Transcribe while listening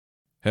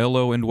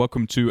Hello and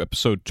welcome to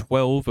episode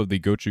 12 of the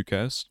Gochu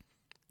Cast.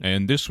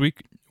 And this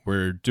week,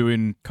 we're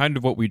doing kind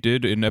of what we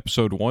did in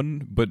episode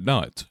 1, but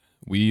not.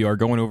 We are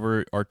going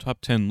over our top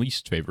 10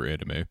 least favorite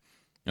anime,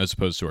 as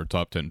opposed to our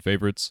top 10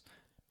 favorites.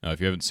 If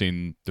you haven't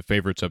seen the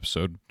favorites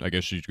episode, I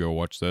guess you should go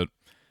watch that,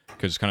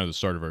 because it's kind of the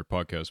start of our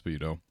podcast, but you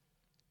know.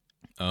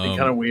 It'd be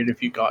kind of weird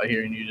if you got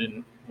here and you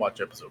didn't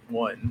watch episode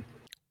 1,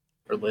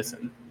 or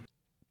listen.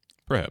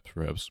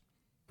 Perhaps.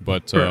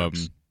 But,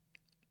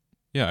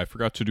 yeah, I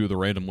forgot to do the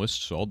random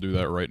list, so I'll do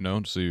that right now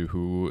to see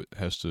who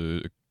has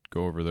to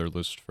go over their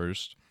list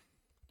first.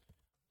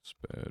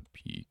 Spad,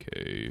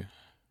 PK,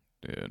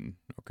 Dan,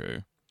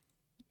 okay.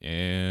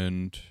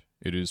 And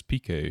it is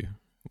PK.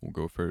 We'll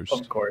go first.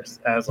 Of course,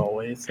 as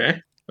always.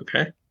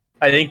 Okay.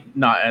 I think,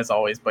 not as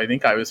always, but I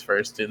think I was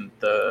first in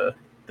the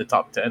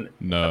top 10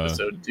 No,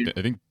 episode, too.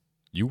 I think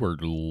you were...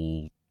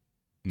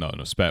 No,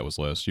 Spat was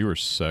last. You were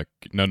sec...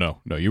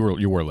 No,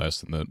 you were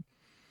last in that.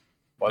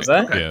 Was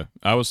that? Okay. Yeah,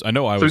 I was So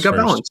we first. got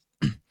balance.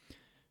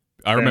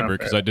 I remember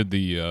enough, because fair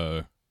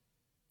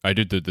I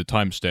did the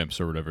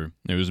timestamps or whatever.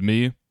 It was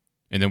me,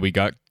 and then we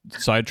got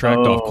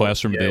sidetracked off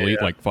Classroom of the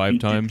Elite like 5 You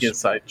did times, get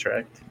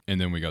sidetracked.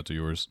 and then we got to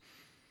yours.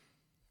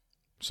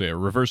 So yeah,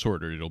 reverse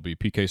order. It'll be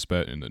PK,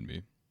 Spat, and then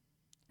me.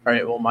 All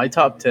right, well, my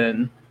top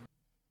 10,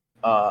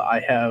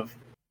 I have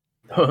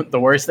the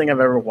worst thing I've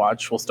ever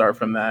watched. We'll start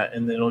from that,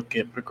 and then it'll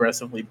get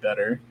progressively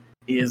better,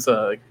 is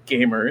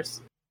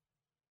Gamers.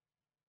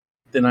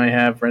 Then I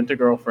have Rent a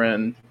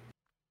Girlfriend,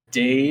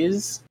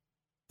 Days,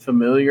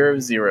 Familiar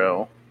of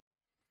Zero,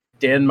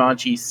 Dan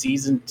Machi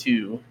Season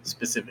 2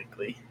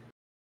 specifically,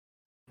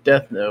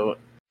 Death Note,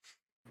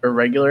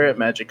 Irregular at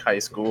Magic High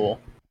School,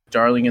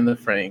 Darling in the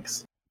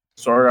Franxx,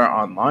 Sword Art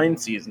Online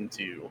Season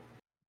 2,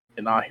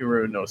 and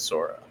Ahiro no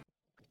Sora.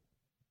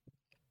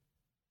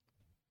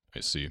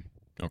 I see.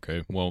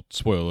 Okay, well,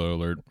 spoiler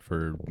alert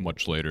for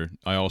much later.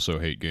 I also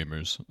hate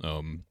gamers.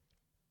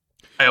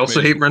 I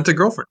also hate Rent a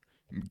Girlfriend.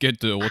 Let's get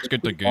the All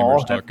gamers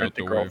have talk out Rent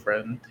the a way.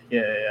 Girlfriend.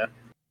 Yeah.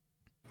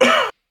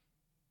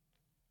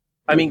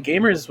 I mean,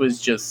 Gamers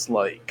was just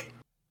like,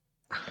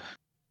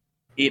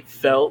 it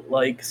felt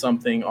like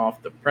something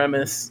off the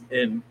premise,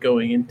 and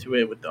going into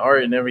it with the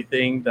art and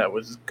everything that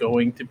was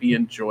going to be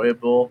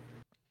enjoyable.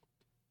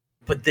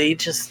 But the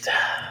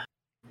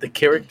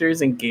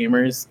characters in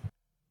Gamers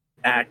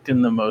act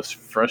in the most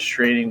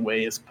frustrating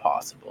ways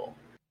possible.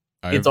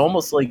 It's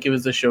almost like it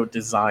was a show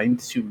designed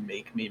to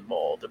make me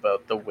mauled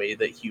about the way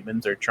that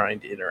humans are trying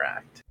to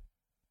interact.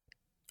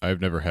 I've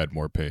never had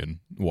more pain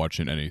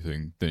watching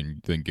anything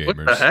than gamers.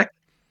 What the heck?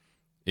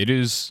 It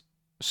is...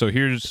 So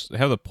here's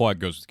how the plot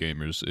goes with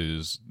gamers,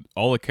 is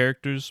all the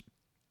characters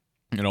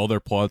and all their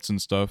plots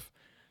and stuff,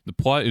 the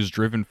plot is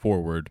driven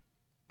forward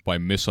by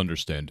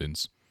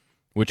misunderstandings,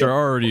 which Yep. are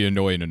already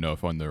annoying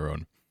enough on their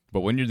own. But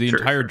when you're the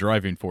entire Sure.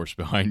 driving force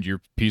behind your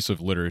piece of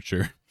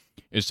literature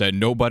is that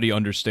nobody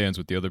understands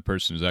what the other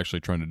person is actually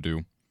trying to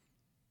do.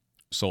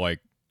 So, like,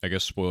 I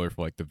guess spoiler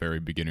for, like, the very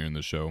beginning of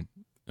the show.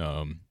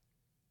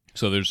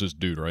 So there's this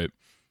dude, right?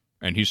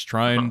 And he's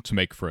trying to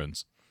make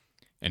friends.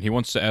 And he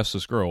wants to ask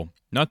this girl,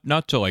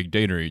 not to, like,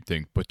 date or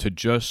anything, but to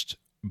just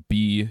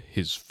be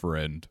his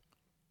friend.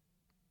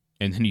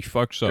 And then he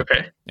fucks up,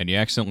 Okay. and he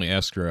accidentally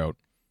asks her out.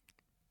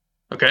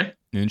 Okay.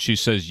 And then she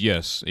says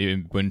yes,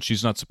 when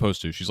she's not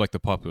supposed to. She's like the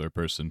popular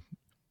person.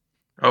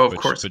 Oh, of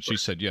But course. she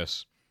said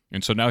yes.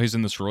 And so now he's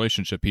in this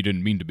relationship he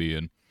didn't mean to be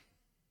in.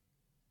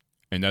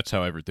 And that's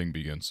how everything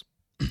begins.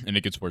 And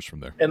it gets worse from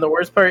there. And the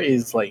worst part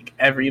is, like,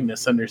 every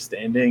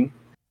misunderstanding,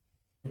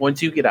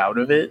 once you get out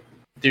of it,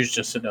 there's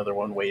just another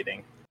one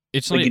waiting.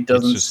 It's Like, it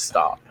doesn't it's just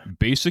stop.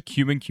 basic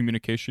human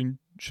communication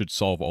should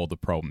solve all the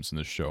problems in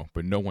this show,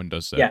 but no one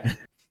does that. Yeah.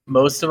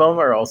 Most of them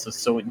are also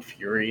so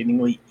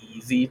infuriatingly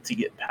easy to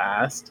get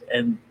past,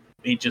 and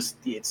it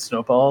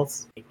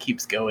snowballs. It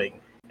keeps going.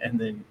 And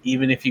then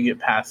even if you get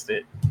past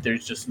it,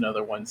 there's just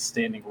another one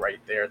standing right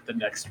there at the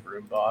next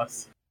room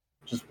boss,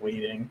 just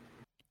waiting.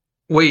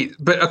 Wait,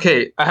 but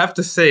okay, I have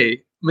to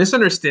say,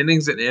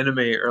 misunderstandings in anime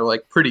are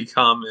like pretty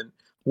common.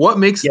 What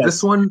makes Yes.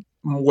 this one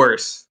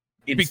worse?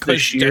 It's the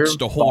Because sheer that's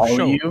the whole show.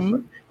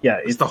 volume. Yeah,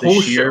 it's the the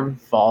whole sheer show.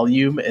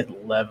 volume and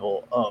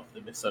level of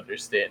the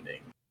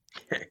misunderstanding.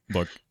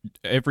 Look,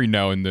 every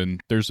now and then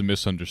there's a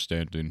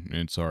misunderstanding,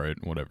 and it's alright,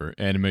 whatever.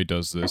 Anime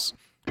does this.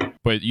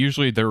 But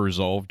usually they're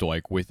resolved,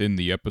 like, within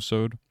the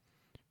episode.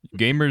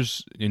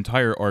 Gamers'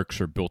 entire arcs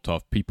are built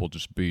off people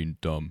just being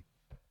dumb.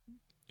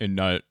 And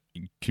not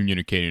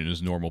communicating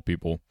as normal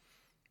people.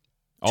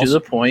 To the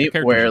the point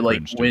characters where, are like,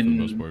 cringe, too, for the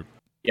most part.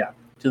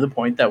 to the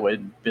point that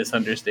when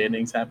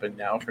misunderstandings happen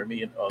now for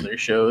me in other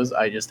shows,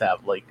 I just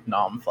have like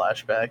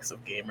flashbacks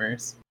of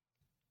Gamers.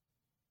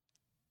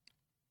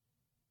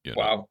 You know,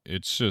 Wow.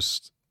 it's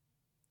just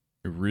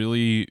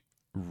really,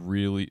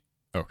 really...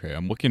 Okay,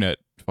 I'm looking at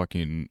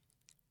fucking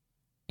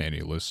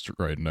AniList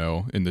right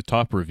now, and the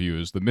top review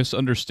is, the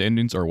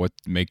misunderstandings are what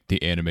make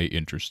the anime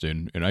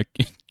interesting, and I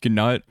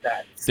cannot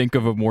That's think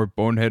of a more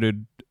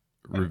boneheaded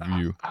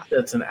review.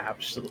 That's an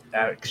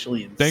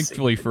actually insane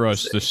Thankfully thing for to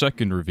us, say. the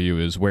second review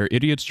is where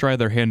idiots try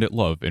their hand at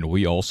love and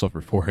we all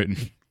suffer for it.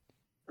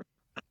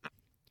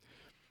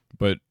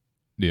 But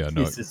yeah,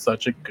 no, This is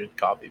such a good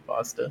copy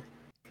pasta.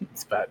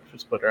 Spat,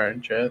 just put her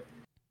in chat.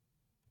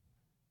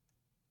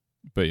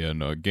 but yeah,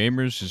 no.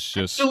 Gamers is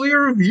just Actually, a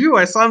review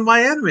I saw on my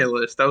anime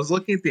list. I was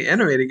looking at the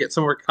anime to get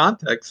some more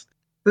context.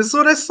 This is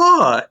what I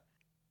saw.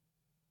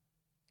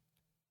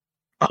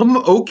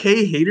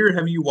 Okay, hater.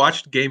 Have you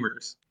watched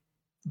Gamers?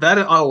 That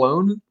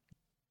alone,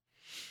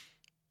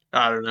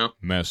 I don't know.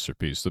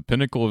 masterpiece. The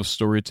pinnacle of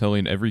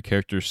storytelling. Every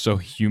character is so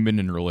human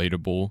and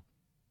relatable.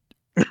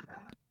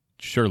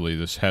 Surely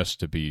this has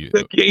to be.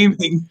 The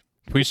gaming.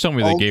 Please tell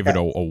me they gave it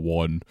a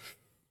 1.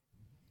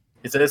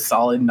 It's a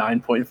solid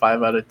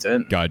 9.5 out of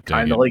 10. God dang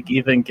Kind it. of like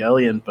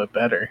Evangelion, but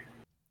better.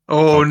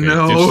 Oh Okay,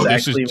 no!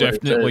 This Exactly is what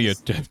it definitely a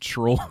says. dev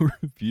troll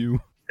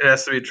review. It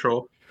has to be a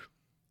troll.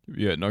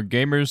 Yeah, no,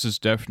 Gamers is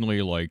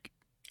definitely like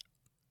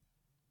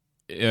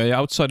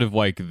outside of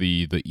like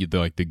the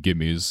like the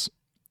gimmies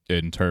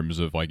in terms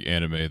of like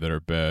anime that are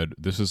bad.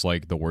 This is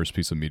like the worst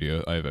piece of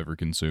media I've ever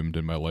consumed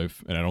in my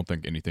life, and I don't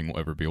think anything will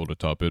ever be able to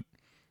top it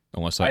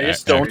unless I, I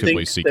just don't actively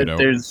think seek it that out.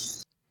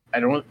 there's. I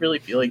don't really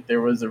feel like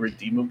there was a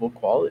redeemable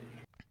quality.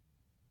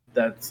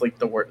 That's like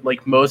the word.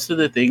 Like most of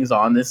the things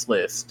on this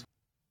list,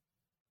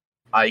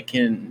 I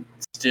can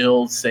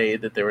still say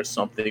that there was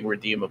something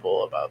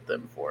redeemable about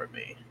them for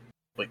me.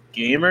 But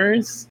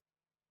Gamers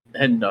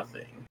had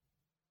nothing.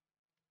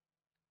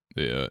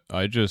 Yeah,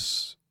 I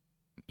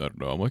don't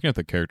know. I'm looking at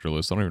the character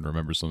list. I don't even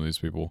remember some of these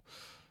people.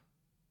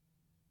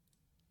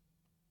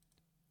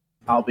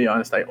 I'll be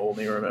honest, I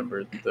only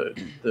remember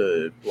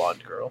the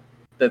blonde girl.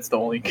 That's the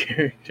only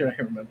character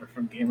I remember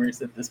from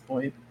Gamers at this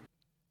point.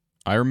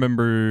 I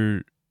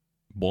remember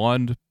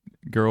blonde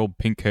girl,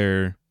 pink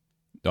hair,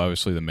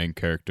 obviously the main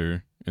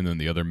character, and then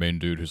the other main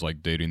dude who's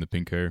like dating the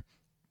pink hair.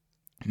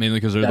 Mainly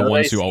because they're Now the that I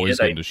ones who see always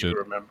it, get I into do shit.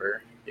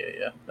 remember.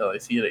 Yeah. Now that I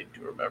see it, I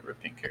do remember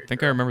pink hair. I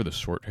think I remember the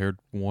short-haired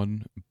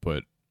one,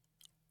 but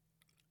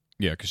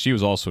yeah, because she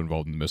was also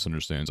involved in the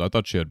misunderstandings. I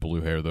thought she had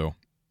blue hair though.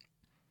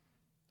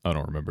 I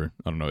don't remember.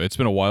 I don't know. It's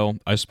been a while.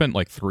 I spent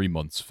like 3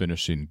 months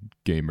finishing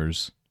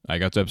Gamers. I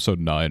got to episode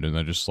 9, and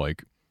I just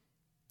like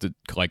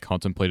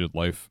contemplated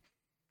life,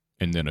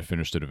 and then I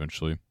finished it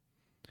eventually.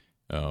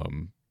 But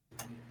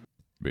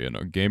yeah, no,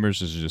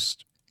 Gamers is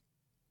just.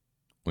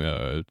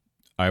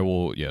 I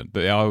will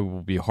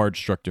be hard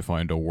struck to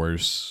find a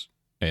worse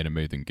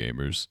anime than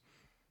Gamers.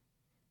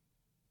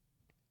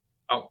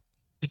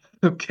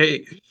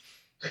 Okay,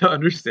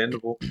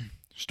 understandable.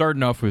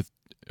 Starting off with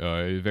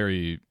a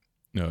very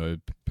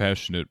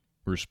passionate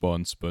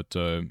response, but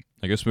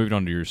I guess moving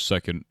on to your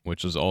second,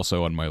 which is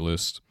also on my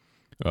list,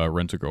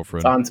 Rent a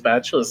Girlfriend. It's on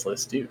Spatula's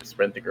list too. It's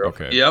Rent a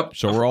Girlfriend. Okay. Yep.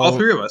 So we're all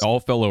three of us. all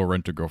fellow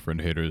Rent a Girlfriend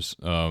haters.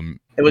 And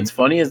what's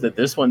funny is that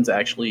this one's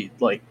actually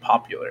like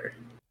popular.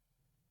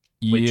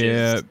 Which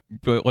yeah, is-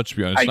 but let's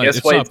be honest. I guess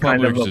it's why not it's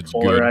kind popular of 'cause a it's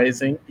good.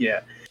 polarizing.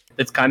 Yeah,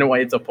 that's kind of why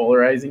it's a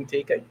polarizing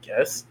take, I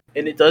guess.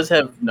 And it does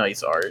have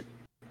nice art.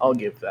 I'll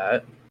give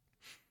that.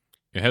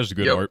 It has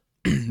good Yep. art,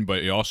 but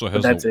it also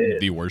has that's it.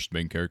 the worst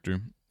main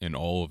character in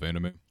all of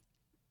anime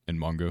and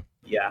manga.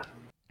 Yeah,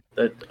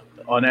 that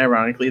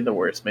unironically the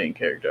worst main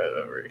character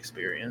I've ever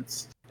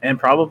experienced, and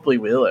probably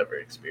will ever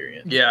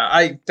experience.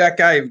 Yeah, that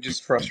guy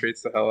just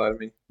frustrates the hell out of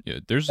me. Yeah,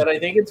 there's And I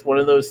think it's one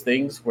of those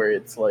things where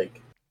it's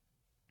like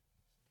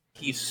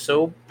he's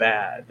so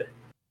bad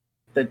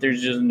that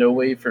there's just no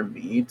way for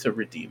me to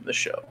redeem the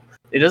show.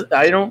 It does.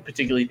 I don't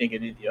particularly think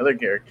any of the other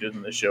characters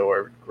in the show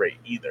are great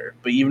either.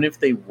 But even if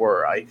they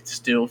were, I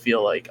still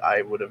feel like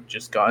I would have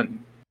just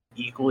gotten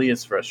equally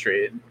as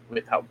frustrated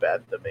with how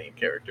bad the main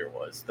character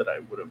was that I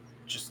would have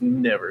just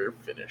never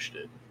finished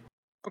it.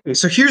 Okay,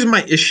 so here's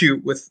my issue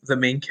with the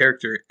main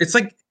character. It's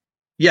like,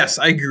 yes,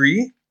 I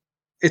agree.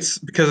 It's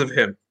because of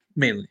him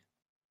mainly.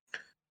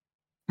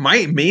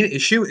 My main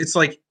issue, it's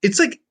like,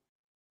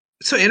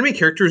 so anime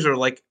characters are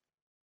like,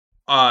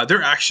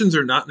 their actions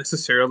are not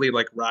necessarily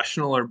like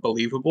rational or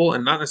believable,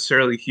 and not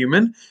necessarily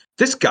human.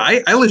 This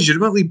guy, I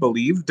legitimately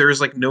believe there is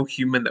like no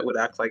human that would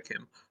act like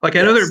him. Like,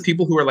 I know there are Yes.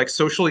 people who are like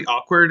socially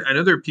awkward. I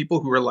know there are people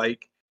who are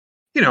like,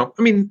 it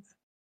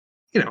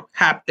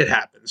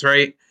happens,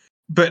 right?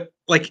 But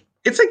like,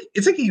 it's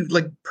like he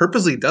like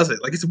purposely does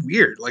it. Like, it's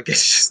weird. Like,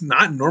 it's just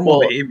not normal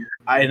Well, behavior.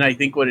 And I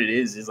think what it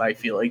is I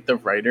feel like the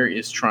writer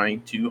is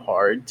trying too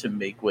hard to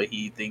make what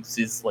he thinks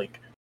is like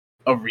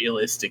a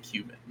realistic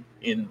human,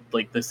 in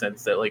like the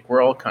sense that like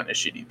we're all kind of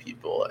shitty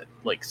people at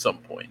like some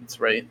points,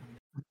 right?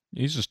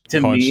 he's just to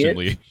me,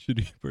 constantly a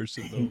shitty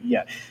person though.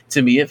 Yeah,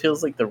 to me it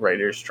feels like the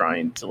writer's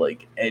trying to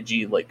like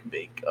edgy like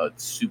make a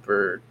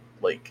super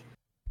like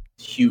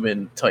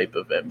human type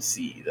of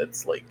MC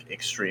that's like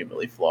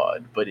extremely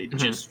flawed, but it Mhm.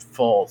 just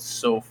falls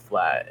so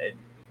flat. And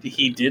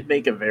he did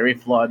make a very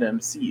flawed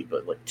MC,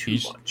 but like too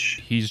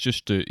much. He's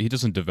just he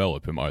doesn't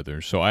develop him either.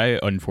 So I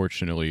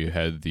unfortunately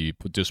had the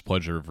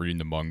displeasure of reading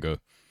the manga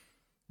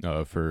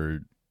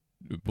for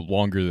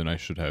longer than I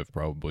should have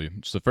probably.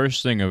 It's the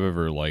first thing I've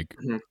ever like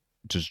Mhm.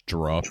 just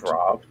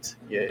dropped.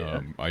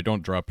 Yeah. I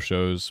don't drop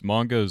shows.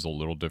 Manga is a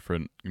little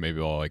different. Maybe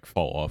I'll like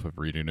fall off of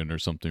reading it or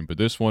something. But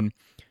this one,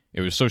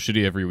 it was so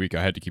shitty every week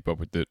I had to keep up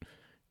with it.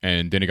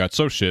 And then it got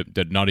so shit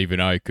that not even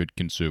I could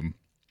consume.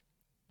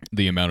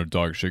 the amount of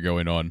dog shit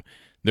going on.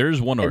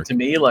 There's one And arc. to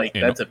me, like,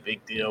 you know, that's a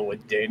big deal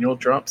when Daniel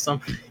drops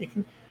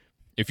something.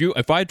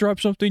 if I drop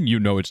something, you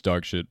know it's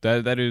dog shit.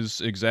 That is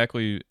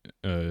exactly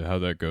how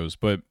that goes.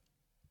 But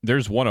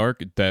there's one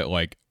arc that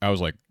like I was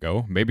like,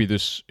 oh, maybe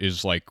this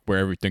is like where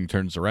everything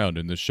turns around,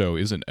 and this show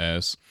isn't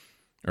ass,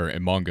 or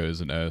and manga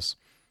isn't ass.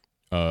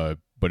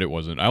 But it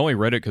wasn't. I only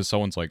read it because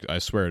someone's like, I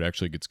swear it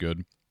actually gets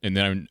good. And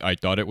then I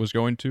thought it was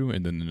going to,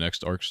 and then the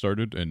next arc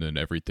started, and then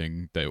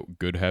everything that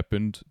good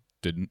happened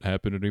didn't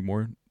happen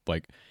anymore.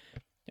 Like,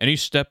 any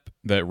step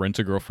that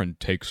Rent-A-Girlfriend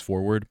takes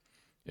forward,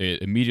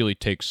 it immediately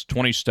takes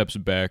 20 steps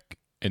back,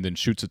 and then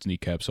shoots its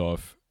kneecaps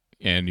off,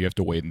 and you have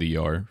to wait in the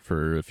ER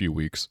for a few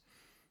weeks.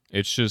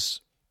 It's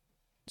just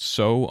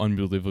so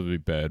unbelievably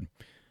bad.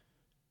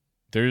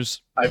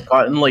 I've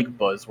gotten like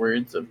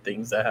buzzwords of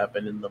things that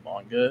happen in the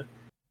manga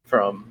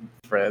from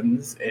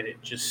friends, and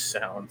it just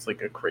sounds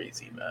like a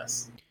crazy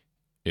mess.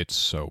 It's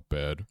so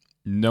bad.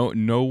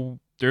 No.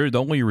 The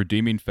only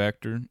redeeming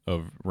factor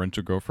of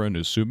Rent-A-Girlfriend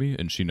is Sumi,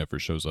 and she never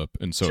shows up,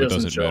 and so She it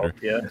doesn't show matter.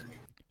 up, yeah.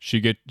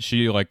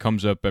 She like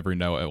comes up every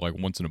now at like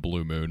once in a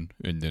blue moon,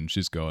 and then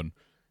she's gone,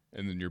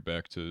 and then you're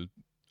back to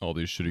all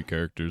these shitty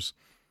characters.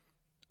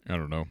 I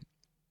don't know.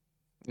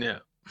 Yeah.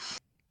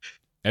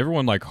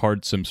 Everyone like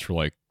hard sims for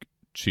like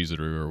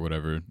Chizuru or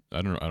whatever.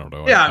 I don't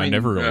know. Yeah, I I mean,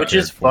 never really Which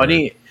cared is for her.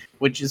 funny.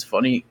 Which is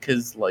funny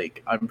because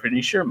like I'm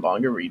pretty sure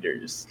manga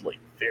readers like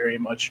very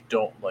much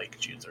don't like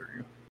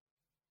Chizuru.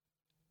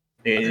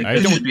 I It's don't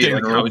just think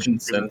general how-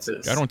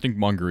 consensus. I don't think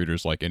manga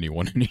readers like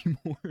anyone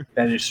anymore.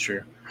 That is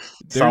true.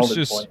 There's Solid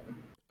just point.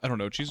 I don't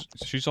know.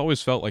 She's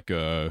always felt like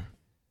a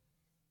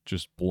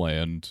just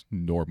bland,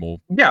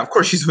 normal. Yeah, of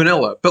course she's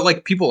vanilla, but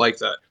like people like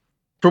that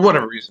for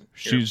whatever reason.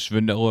 She's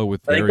vanilla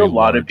with I think very a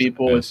lot of large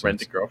people with assets.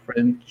 Rent a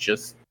Girlfriend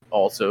just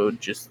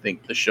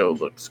think the show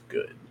looks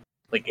good,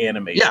 like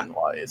animation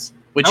wise,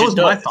 which That it was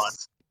does. my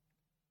thoughts.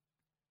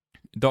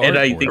 The And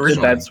art I for think it that is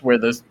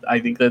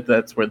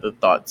that's where the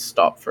thoughts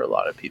stop for a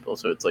lot of people.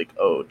 So it's like,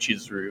 oh,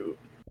 Chizuru,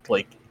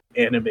 like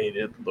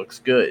animated looks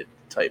good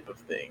type of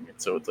thing, and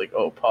so it's like,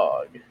 oh,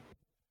 Pog.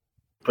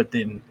 But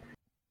then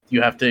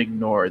you have to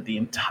ignore the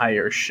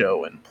entire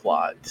show and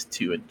plot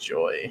to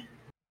enjoy.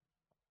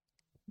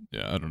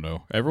 Yeah, I don't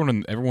know.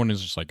 Everyone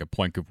is just like a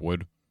plank of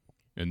wood,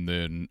 and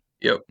then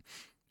Yep.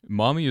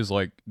 Mommy is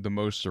like the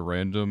most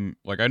random.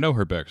 Like I know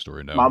her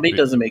backstory now. Mommy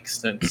doesn't make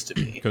sense to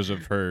me because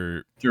of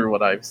her. through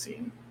what I've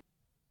seen.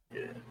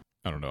 Yeah.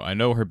 I don't know. I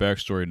know her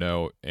backstory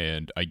now,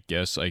 and I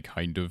guess I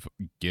kind of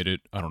get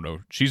it. I don't know.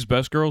 She's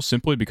best girl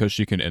simply because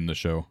she can end the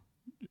show,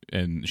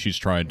 and she's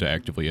trying to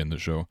actively end the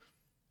show.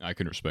 I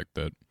can respect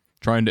that.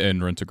 Trying to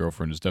end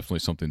Rent-A-Girlfriend is definitely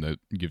something that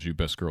gives you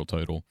best girl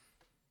title.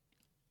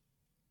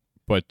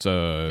 But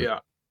Yeah.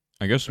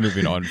 I guess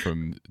moving on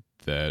from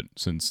that,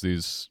 since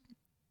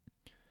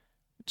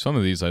some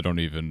of these I don't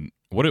even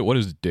what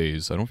is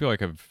Days? I don't feel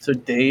like I've So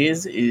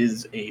Days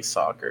is a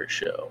soccer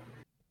show.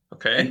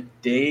 Okay.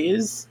 And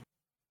Days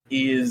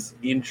is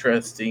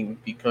interesting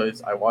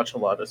because I watch a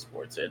lot of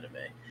sports anime,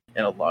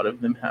 and a lot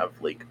of them have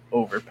like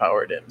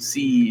overpowered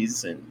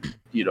MCs and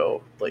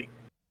like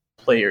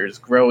players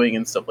growing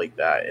and stuff like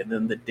that. And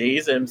then the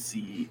Days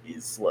MC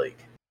is like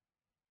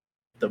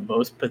the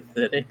most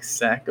pathetic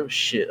sack of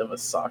shit of a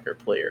soccer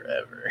player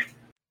ever.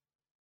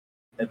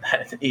 And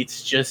that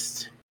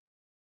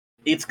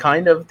it's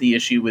kind of the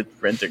issue with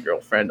Rent a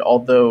Girlfriend,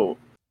 although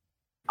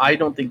I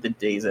don't think that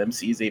Days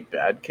MC is a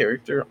bad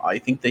character. I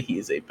think that he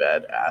is a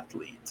bad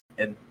athlete.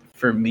 And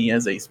for me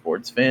as a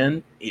sports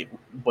fan, it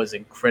was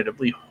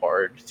incredibly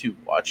hard to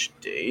watch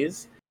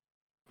Days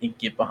and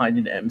get behind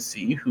an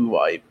MC who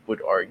I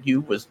would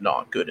argue was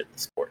not good at the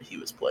sport he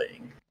was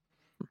playing.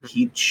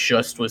 He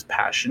just was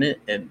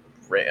passionate and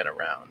ran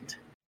around.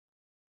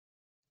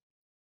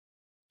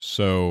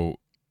 so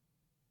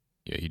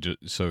yeah,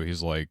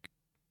 he's like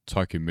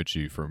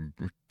Takemichi from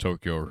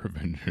Tokyo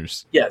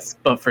Revengers. Yes,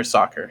 but for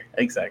soccer,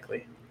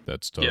 exactly.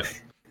 That's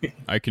tough. Yeah.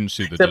 I can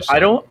see the Except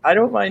dislike. I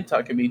don't mind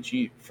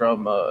Takemichi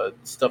from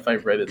stuff I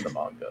read in the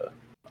manga,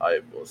 I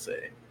will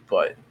say,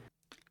 but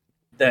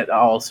that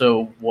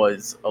also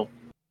was a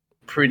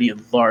pretty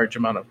large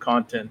amount of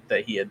content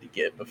that he had to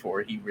get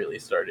before he really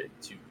started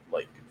to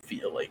like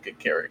feel like a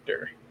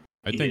character.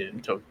 I he think did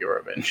in Tokyo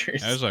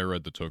Revengers. as I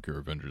read the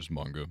Tokyo Revengers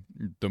manga,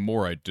 the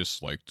more I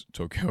disliked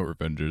Tokyo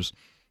Revengers.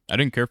 I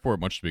didn't care for it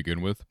much to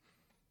begin with,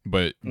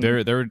 but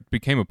there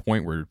became a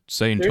point where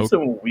saying There's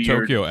some weird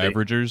Tokyo things.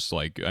 Averagers,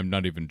 like I'm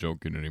not even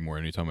joking anymore.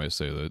 Anytime I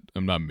say that,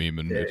 I'm not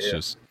memeing. Yeah, It's yeah.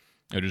 just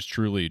it is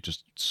truly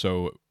just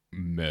so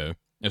meh.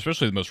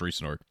 Especially the most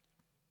recent arc.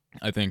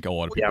 I think a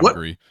lot of people What?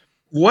 agree.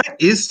 What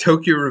is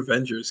Tokyo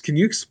Revengers? Can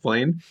you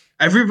explain?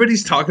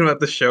 Everybody's talking about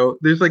the show.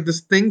 There's like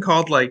this thing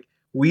called like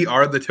We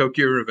Are the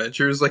Tokyo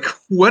Revengers. Like,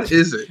 what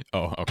is it?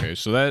 Oh, okay.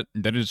 So that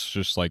is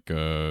just like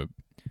I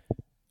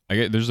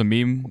get there's a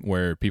meme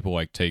where people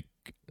like take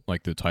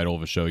like the title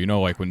of a show. You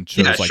know, like when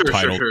shows Yeah, like sure,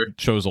 title sure.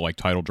 shows a like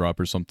title drop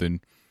or something.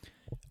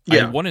 I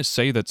Yeah. want to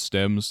say that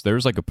stems.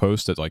 There's like a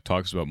post that like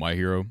talks about My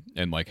Hero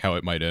and like how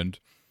it might end,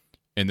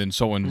 and then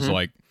someone's Mhm.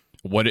 like,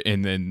 "What?"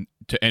 And then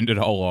to end it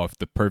all off,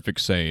 the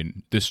perfect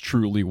saying, this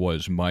truly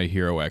was My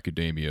Hero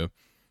Academia.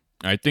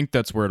 I think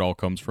that's where it all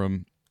comes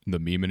from, the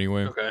meme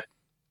anyway. Okay.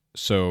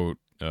 So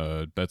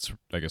that's,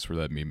 I guess, where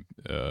that meme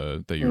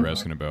that you were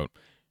asking about.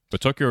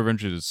 But Tokyo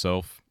Revengers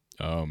itself,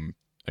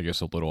 I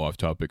guess a little off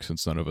topic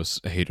since none of us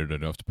hated it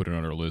enough to put it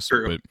on our list.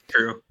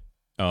 True.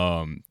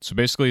 So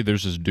basically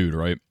there's this dude,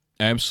 right?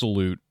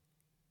 Absolute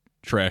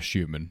trash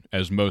human,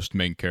 as most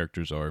main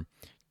characters are.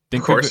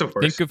 Of course.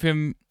 Think of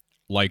him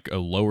like a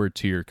lower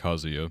tier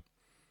Kazuya.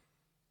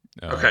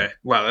 Okay.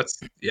 Wow.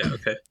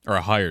 Okay. Or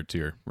a higher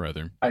tier,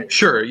 rather.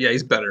 Sure. Yeah,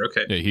 he's better.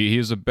 Okay. Yeah,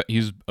 he's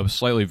a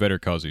slightly better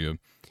Kazuya.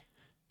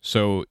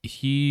 So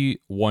he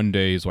one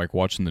day is like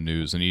watching the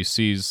news and he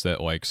sees that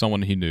like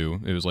someone he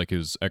knew, it was like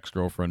his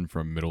ex-girlfriend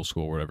from middle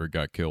school or whatever,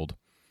 got killed.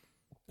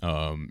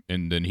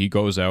 And then he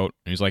goes out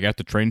and he's like at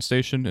the train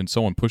station and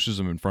someone pushes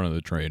him in front of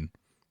the train.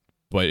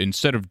 But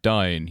instead of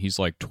dying, he's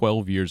like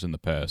 12 years in the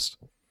past.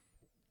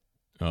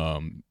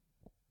 And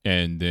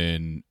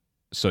then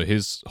so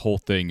his whole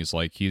thing is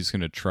like he's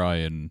going to try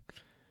and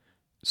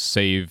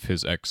save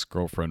his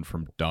ex-girlfriend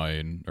from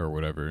dying or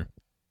whatever.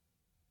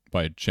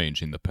 By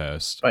changing the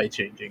past.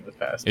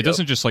 It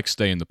doesn't just like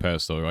stay in the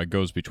past though. It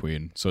goes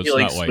between. So it's he,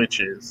 not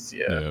switches.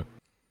 Yeah.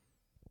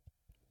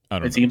 I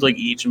don't know. Seems like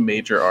each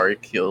major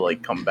arc he'll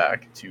like come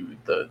back to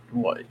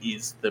what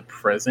is the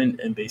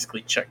present and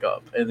basically check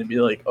up and then be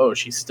like, oh,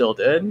 she's still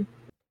dead.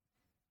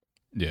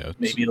 Yeah.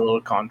 Maybe a little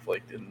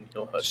conflict and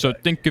he'll. So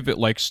think of it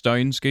like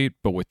Steins Gate,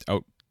 but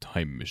without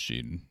time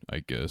machine,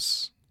 I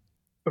guess.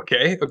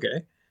 Okay.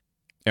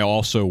 And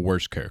also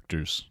worse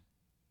characters.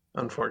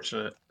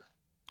 Unfortunate.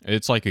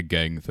 It's like a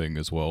gang thing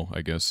as well,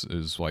 I guess,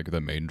 is like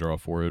the main draw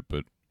for it,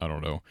 but I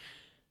don't know.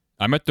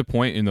 I'm at the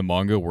point in the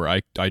manga where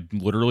I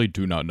literally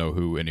do not know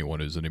who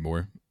anyone is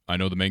anymore. I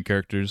know the main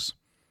characters,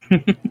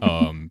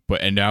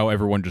 but now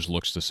everyone just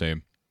looks the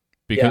same.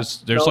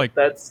 Because there's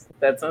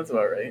that sounds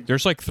about right.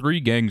 There's like 3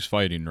 gangs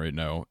fighting right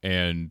now,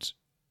 and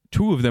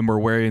 2 of them are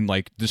wearing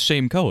like the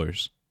same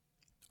colors.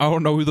 I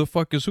don't know who the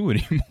fuck is who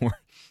anymore.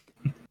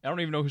 I don't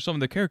even know who some of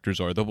the characters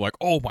are. They're like,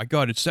 oh my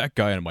god, it's that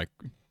guy, and I'm like,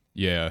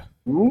 yeah.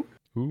 Who?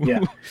 Yeah.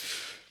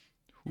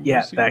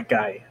 Yeah, he? that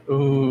guy.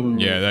 Ooh.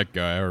 Yeah, that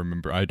guy.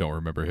 I don't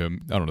remember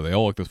him. I don't know. They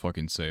all look the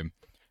fucking same.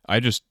 I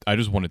just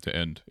want it to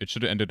end. It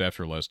should have ended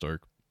after last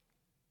arc.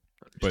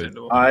 But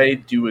I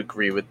do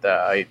agree with that.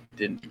 I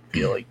didn't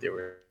feel like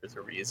there was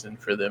a reason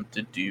for them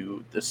to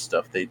do the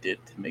stuff they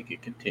did to make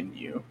it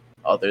continue.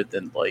 Other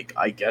than like,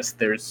 I guess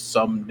there's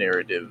some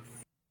narrative,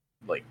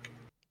 like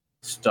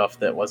stuff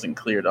that wasn't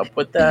cleared up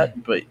with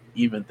that. But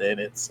even then,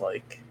 it's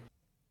like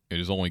it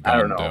has only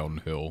gone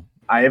downhill.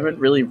 I haven't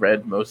really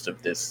read most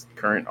of this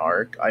current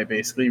arc. I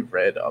basically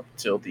read up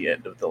till the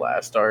end of the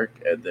last arc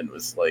and then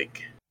was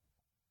like,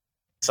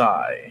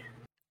 sigh,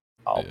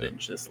 I'll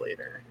binge this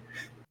later.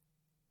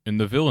 And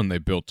the villain they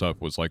built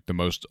up was like the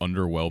most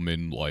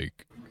underwhelming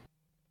like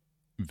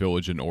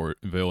villain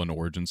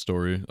origin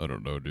story. I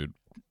don't know, dude.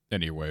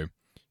 Anyway,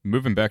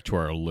 moving back to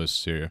our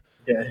list here.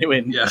 Yeah,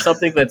 anyway,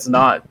 something that's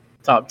not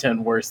top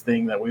 10 worst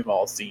thing that we've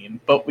all seen,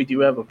 but we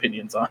do have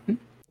opinions on.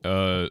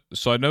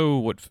 So I know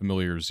what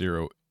Familiar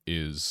Zero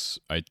is.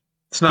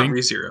 It's not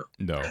ReZero.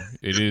 No,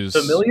 it is.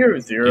 Familiar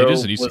Zero. It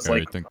is an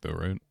isekai, I think, though,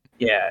 right?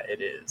 Yeah,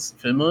 it is.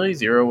 Familiar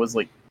Zero was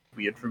like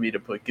weird for me to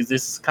put because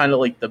this is kind of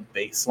like the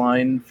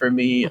baseline for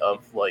me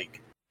of like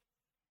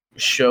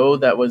show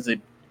that was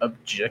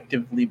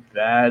objectively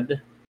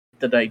bad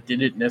that I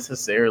didn't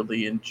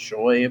necessarily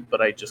enjoy,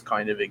 but I just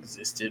kind of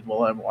existed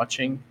while I'm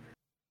watching.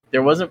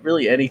 There wasn't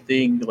really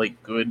anything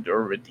like good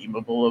or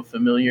redeemable of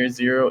Familiar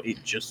Zero.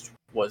 It just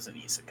was an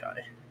isekai.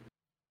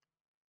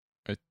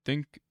 I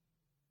think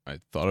I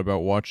thought about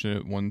watching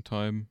it one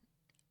time,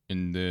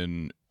 and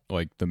then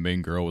like the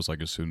main girl was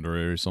like a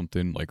tsundere or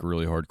something, like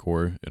really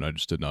hardcore, and I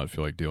just did not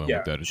feel like dealing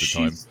with that at the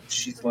time.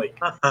 She's like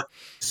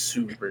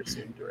super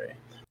tsundere.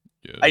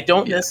 Yeah. I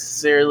don't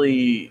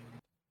necessarily.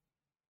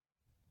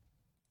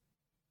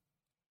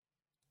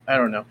 I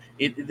don't know.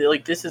 It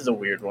like this is a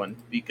weird one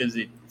because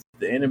the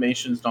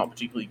animation's not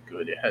particularly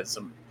good. It has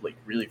some like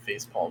really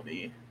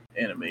facepalmy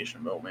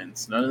animation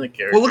moments. None of the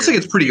characters. Well, it looks like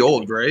it's pretty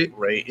old, right?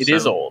 Right. It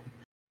is old,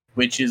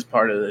 which is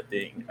part of the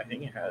thing. I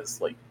think it has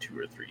like 2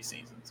 or 3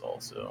 seasons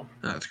also.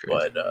 That's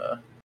crazy.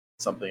 But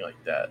something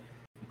like that.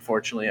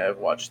 Unfortunately, I've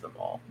watched them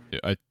all. Yeah,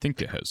 I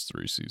think it has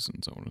 3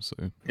 seasons, I want to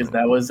say. Because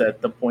that was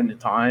at the point in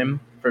time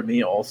for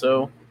me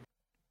also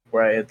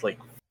where I had like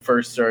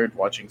first started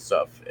watching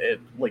stuff and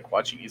like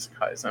watching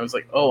isekais. And I was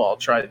like, oh, I'll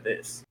try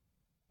this.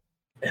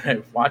 And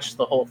I watched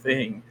the whole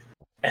thing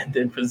and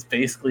then was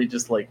basically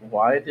just like,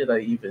 why did I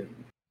even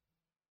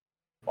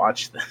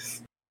watch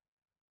this?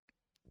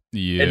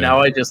 Yeah. And now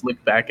I just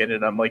look back at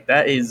it, I'm like,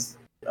 that is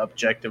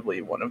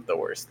objectively one of the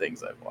worst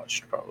things I've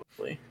watched,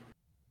 probably.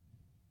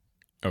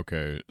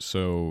 Okay,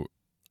 so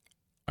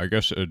I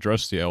guess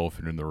address the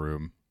elephant in the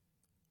room.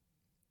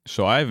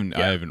 So I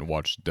haven't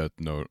watched Death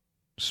Note.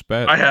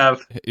 Spat I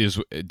have.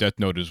 Death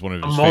Note is one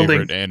of his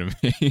favorite anime.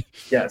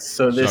 Yes,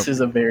 so this is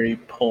a very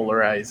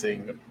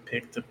polarizing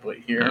pick to put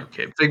here.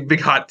 Okay,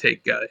 big hot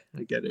take guy.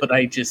 I get it. But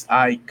I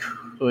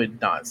could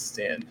not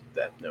stand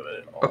Death Note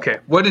at all. Okay,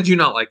 what did you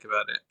not like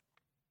about it?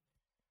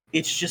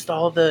 It's just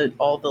all the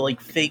like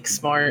fake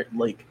smart,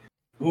 like,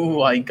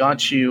 ooh, I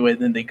got you, and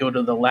then they go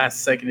to the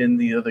last second and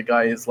the other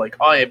guy is like,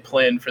 I had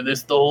planned for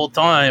this the whole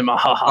time.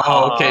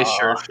 Oh, okay,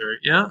 sure.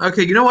 Yeah.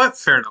 Okay, you know what?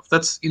 Fair enough.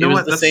 That's It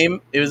was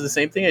the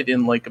same thing I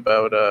didn't like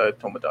about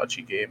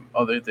Tomodachi Game,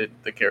 other than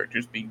the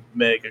characters being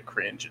mega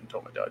cringe in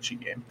Tomodachi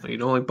Game. You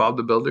don't like Bob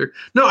the Builder?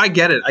 No, I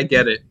get it.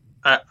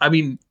 I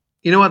mean,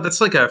 you know what?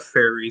 That's like a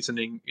fair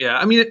reasoning. Yeah,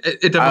 I mean,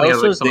 it definitely I has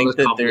also like some think of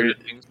the that there,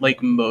 convoluted things.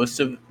 like most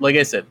of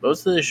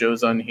the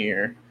shows on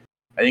here,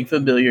 I think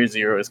Familiar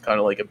Zero is kind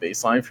of like a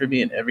baseline for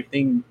me, and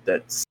everything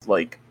that's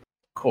like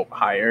quote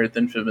higher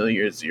than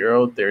Familiar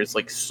Zero, there's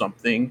like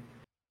something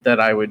that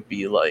I would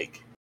be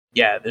like,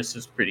 yeah, this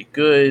is pretty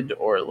good,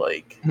 or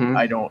like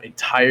I don't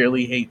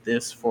entirely hate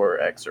this for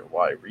X or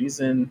Y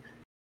reason.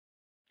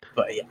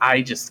 But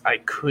I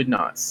could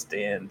not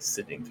stand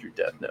sitting through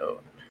Death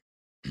Note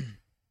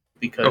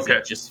because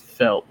it just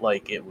felt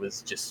like it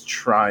was just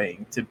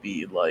trying to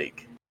be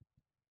like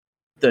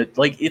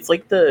it's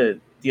like the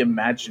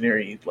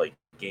imaginary like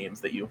games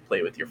that you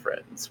play with your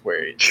friends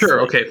where it's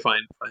Sure, like, okay,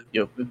 fine.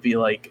 You'll be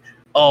like,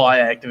 oh, I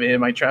activated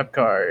my trap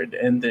card,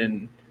 and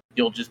then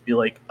you'll just be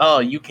like, oh,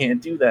 you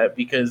can't do that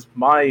because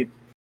my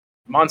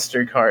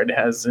monster card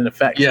has an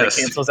effect that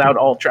cancels out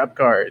all trap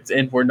cards,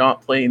 and we're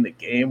not playing the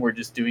game, we're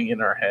just doing it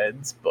in our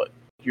heads, but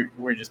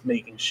we're just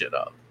making shit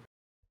up.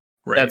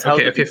 Right. That's how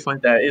fine.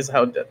 That is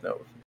how Death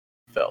Note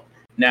felt.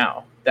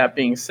 Now, that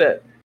being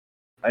said,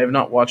 I have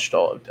not watched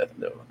all of Death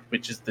Note,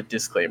 which is the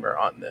disclaimer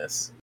on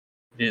this.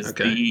 It is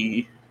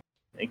the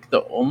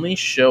only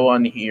show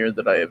on here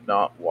that I have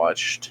not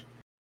watched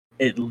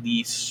at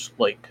least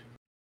like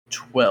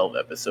 12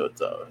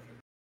 episodes of.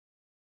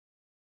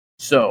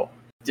 So,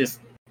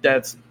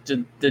 that's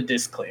the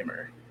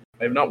disclaimer.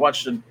 I have not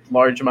watched a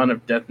large amount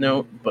of Death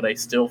Note, but I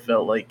still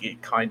felt like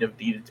it kind of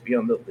needed to be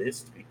on the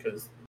list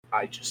because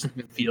I just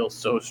feel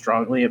so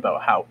strongly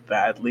about how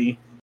badly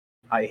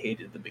I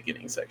hated the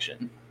beginning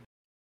section.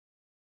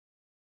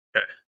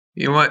 Okay.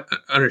 You know what?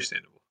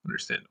 Understandable.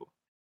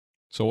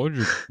 So what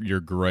would your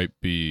gripe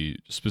be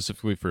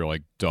specifically for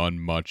like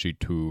Danmachi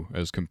 2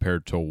 as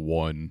compared to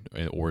 1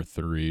 or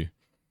 3?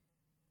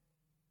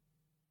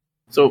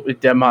 So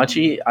with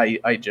Danmachi,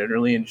 I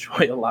generally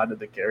enjoy a lot of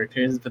the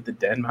characters, but the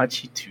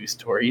Danmachi 2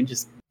 story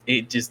just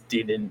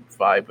didn't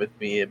vibe with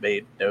me. It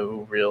made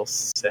no real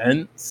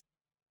sense.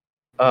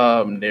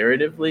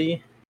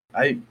 Narratively,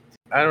 I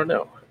don't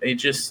know. It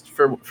just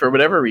for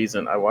whatever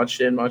reason, I watched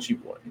Danmachi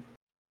 1.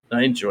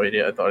 I enjoyed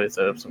it. I thought it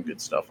set up some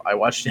good stuff. I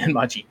watched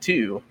Danmachi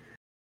 2,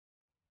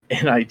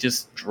 and I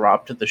just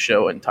dropped the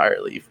show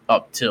entirely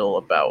up till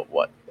about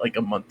like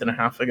a month and a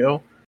half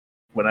ago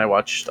when I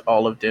watched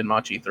all of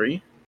Danmachi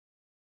 3.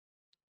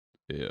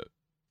 Yeah.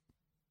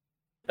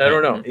 I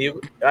don't know.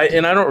 I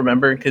don't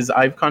remember because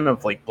I've kind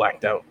of like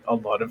blacked out a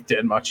lot of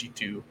Danmachi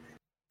 2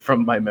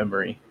 from my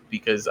memory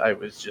because I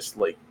was just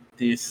like,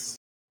 this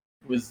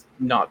was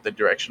not the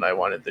direction I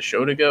wanted the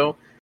show to go.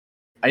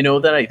 I know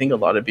that I think a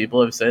lot of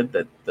people have said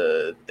that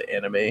the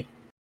anime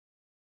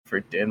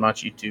for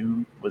Danmachi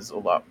 2 was a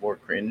lot more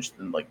cringe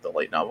than like the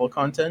light novel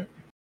content.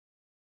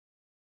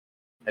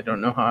 I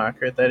don't know how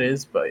accurate that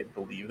is, but I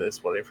believe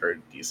that's what I've heard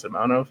a decent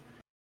amount of.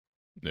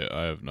 Yeah,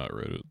 I have not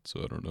read it,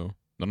 so I don't know.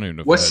 I don't even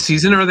know. What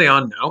season are they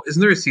on now?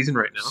 Isn't there a season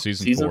right now?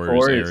 Season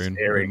 4 is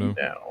airing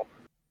now.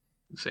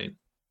 Insane.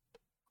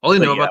 All I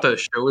know about the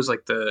show is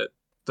like the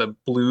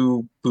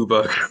blue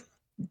booba.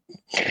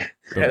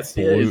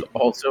 Hestia is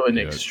also an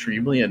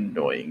extremely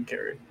annoying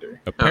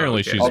character.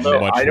 Apparently, she's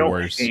much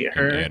worse in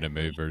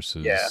anime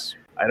versus. Yeah,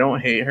 I don't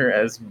hate her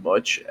as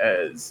much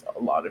as a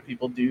lot of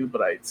people do,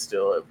 but I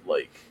still am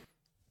like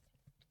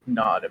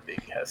not a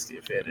big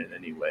Hestia fan in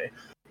any way.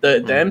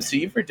 The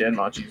MC for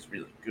Danmachi is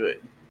really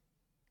good.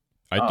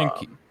 I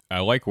think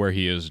I like where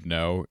he is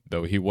now,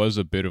 though he was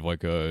a bit of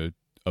like a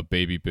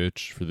baby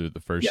bitch for the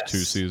first 2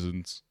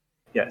 seasons.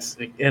 Yes,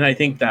 and I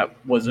think that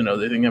was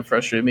another thing that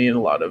frustrated me in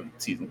a lot of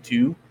season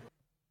 2.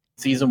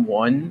 Season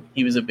 1,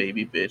 he was a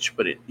baby bitch,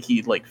 but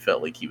he like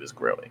felt like he was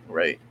growing,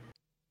 right?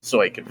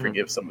 So I could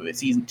forgive some of it.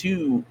 Season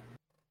 2,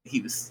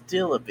 he was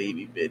still a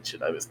baby bitch,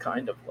 and I was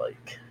kind of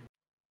like,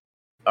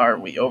 are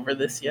we over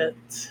this yet?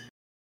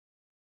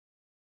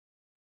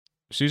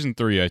 Season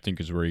 3, I think,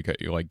 is where he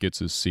like gets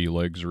his sea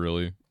legs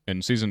really.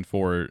 And season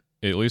 4,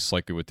 at least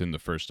like within the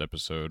first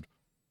episode,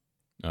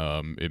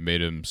 it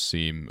made him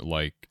seem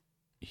like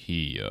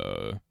he's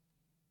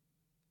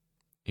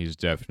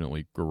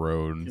definitely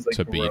grown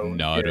to be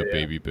not a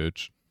baby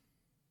bitch.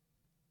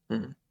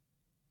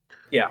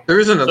 Yeah. There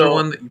is another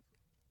one that...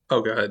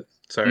 Oh, go ahead.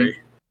 Sorry.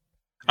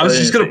 I was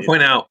just going to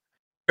point out,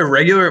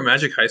 Irregular at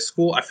Magic High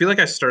School, I feel like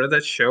I started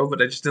that show,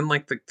 but I just didn't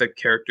like the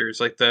characters.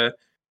 Like the...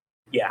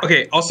 Yeah.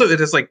 Okay, also it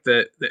is like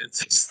the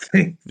incest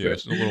thing. Yeah,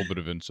 it's a little bit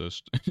of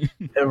incest.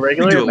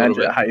 Irregular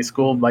Magic High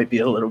School might be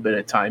a little bit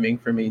of timing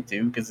for me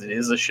too, because it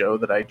is a show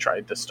that I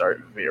tried to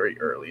start very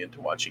early into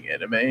watching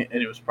anime, and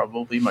it was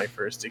probably my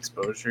first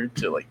exposure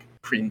to like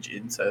cringe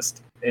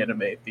incest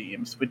anime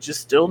themes, which is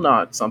still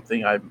not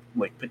something I'm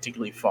like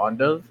particularly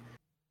fond of.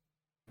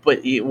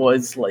 But it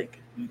was like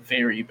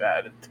very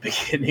bad at the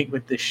beginning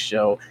with this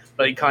show.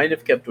 But I kind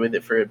of kept with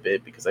it for a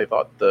bit because I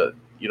thought the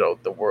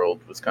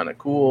world was kind of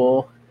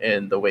cool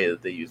and the way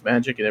that they use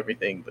magic and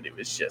everything. But it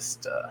was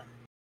just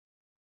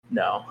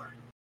no,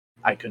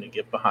 I couldn't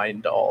get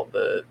behind all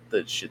the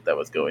shit that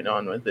was going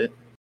on with it.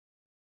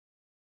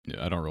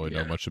 Yeah, I don't really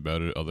know much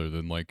about it other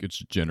than like it's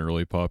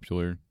generally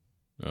popular.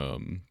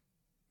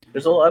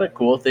 There's a lot of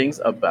cool things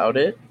about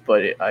it,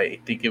 but I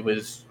think it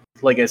was,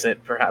 like I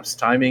said, perhaps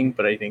timing,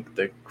 but I think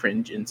the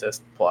cringe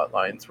incest plot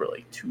lines were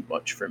like too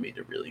much for me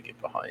to really get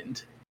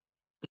behind.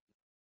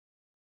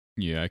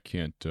 Yeah, I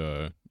can't.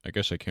 I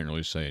guess I can't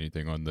really say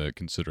anything on that,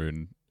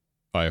 considering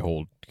I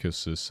hold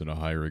Kisses in a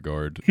high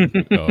regard.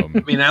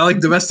 I mean, I like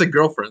Domestic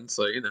Girlfriend,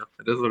 so you know,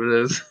 it is what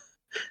it is.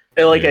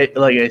 And like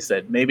I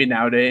said, maybe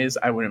nowadays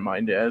I wouldn't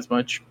mind it as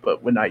much,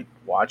 but when I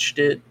watched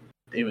it,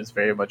 it was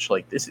very much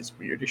like, this is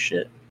weird as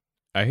shit.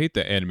 I hate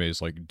that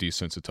animes like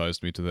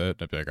desensitized me to that.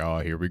 I'd be like, oh,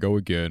 here we go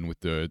again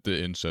with the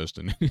incest,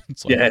 and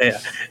it's like,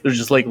 Yeah, they're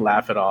just like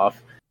laugh it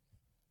off.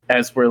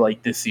 As we're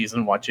like this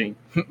season watching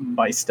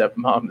My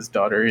Stepmom's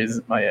Daughter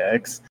Is My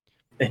Ex,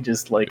 and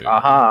just like,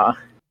 aha.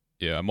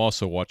 Yeah, I'm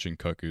also watching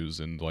Cuckoos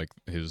and like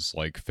his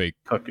like fake.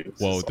 Cuckoos.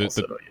 Well,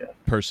 the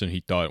person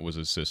he thought was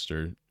his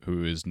sister,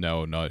 who is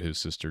now not his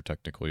sister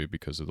technically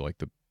because of like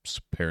the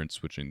parent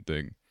switching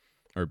thing,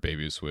 or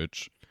baby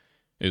switch,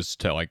 is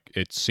to like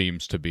it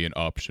seems to be an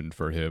option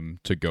for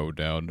him to go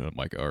down. And I'm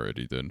like,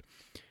 already then.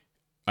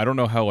 I don't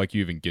know how like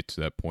you even get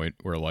to that point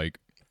where like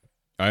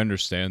I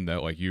understand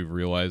that like you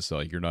realize that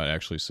like you're not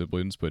actually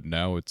siblings, but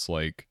now it's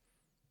like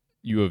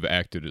you have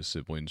acted as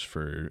siblings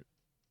for,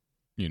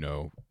 you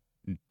know,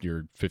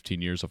 your 15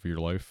 years of your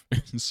life.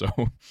 So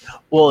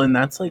well, and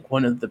that's like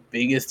one of the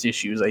biggest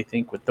issues I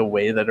think with the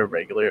way that a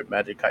regular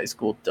Magic High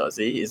School does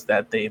it is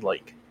that they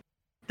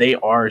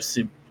are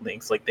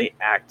siblings, like they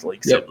act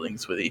like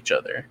siblings with each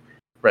other,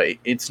 right?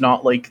 It's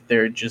not like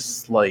they're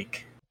just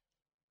like,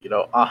 you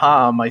know,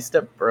 aha, my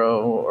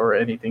stepbro or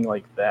anything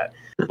like that.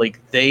 Like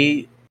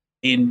they,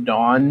 in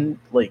non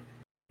like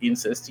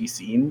incesty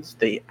scenes,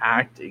 they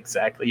act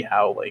exactly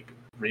how like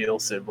real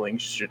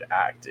siblings should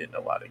act in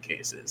a lot of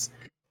cases.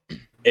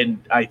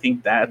 And I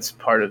think that's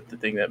part of the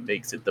thing that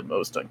makes it the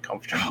most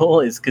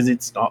uncomfortable is because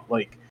it's not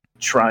like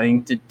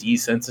trying to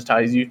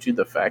desensitize you to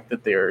the fact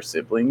that they are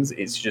siblings.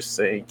 It's just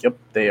saying, yep,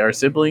 they are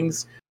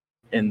siblings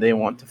and they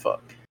want to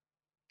fuck.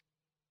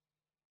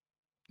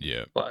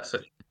 Yeah.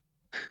 Classic.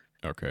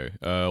 Okay.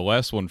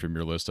 Last one from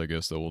your list, I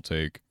guess, that we'll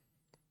take.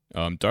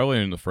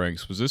 Darling in the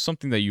Franxx, was this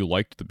something that you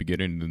liked at the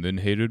beginning and then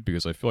hated?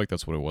 Because I feel like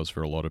that's what it was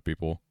for a lot of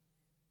people.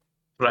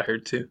 What I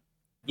heard too.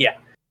 Yeah.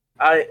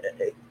 I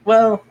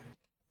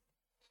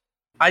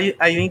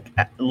think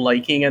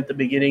liking at the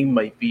beginning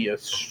might be a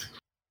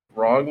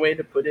strong way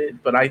to put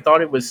it, but I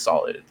thought it was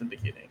solid at the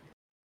beginning.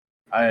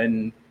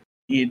 And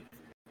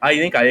I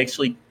think I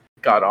actually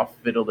got off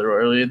of it a little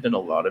earlier than a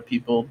lot of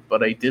people,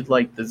 but I did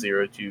like the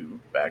 0-2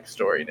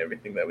 backstory and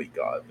everything that we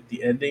got. But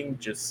the ending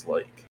just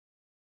like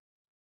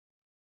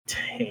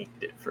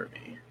tanked it for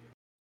me.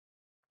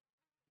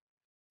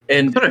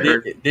 And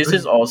this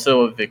is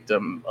also a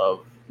victim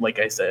of, like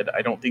I said,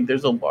 I don't think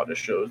there's a lot of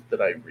shows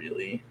that I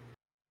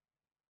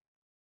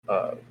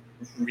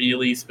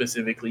really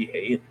specifically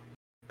hate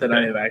that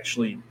I have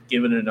actually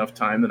given enough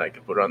time that I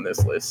could put on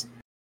this list.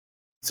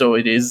 So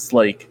it is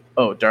like,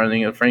 oh,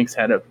 Darling in the Franxx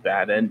had a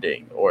bad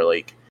ending, or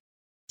like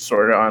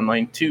Sword Art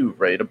Online 2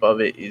 right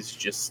above it is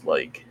just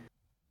like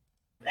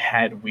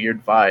had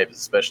weird vibes,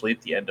 especially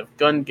at the end of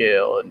Gun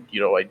Gale, and you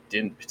know, I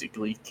didn't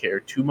particularly care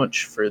too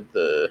much for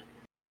the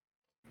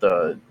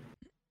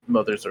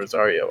Mother's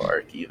Rosario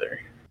arc either.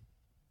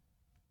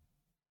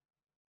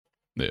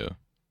 Yeah.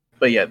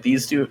 But yeah,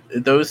 those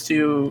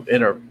two,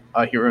 and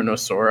Ahiro no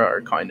Sora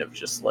are kind of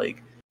just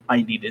like,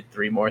 I needed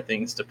 3 more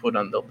things to put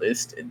on the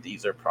list, and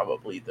these are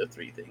probably the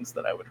 3 things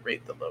that I would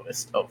rate the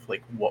lowest of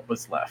like what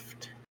was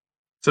left.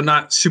 So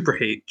not super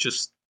hate,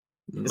 just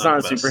it's not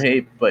a super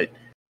hate, but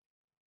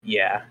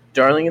yeah,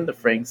 Darling in the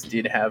Franxx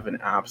did have an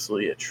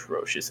absolutely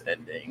atrocious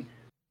ending,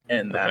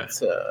 and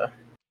that's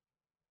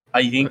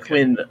I think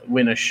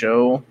when a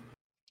show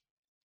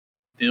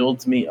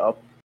builds me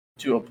up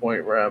to a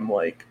point where I'm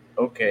like,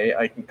 okay,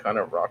 I can kind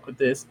of rock with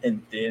this,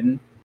 and then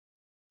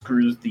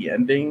screws the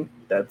ending,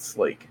 that's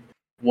like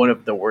one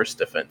of the worst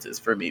defenses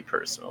for me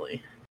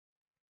personally.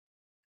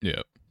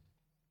 Yeah.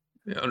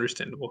 Yeah,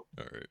 understandable.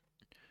 All right.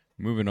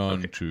 Moving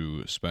on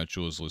to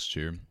Spatula's list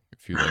here.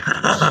 If you'd like to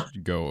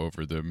just go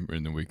over them,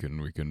 and then we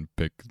can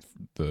pick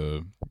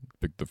the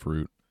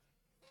fruit.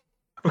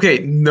 Okay,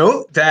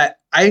 note that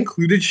I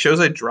included shows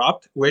I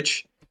dropped,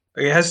 which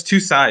it has 2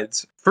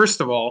 sides.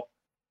 First of all,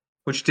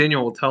 which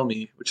Daniel will tell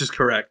me, which is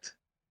correct,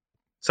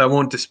 so I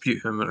won't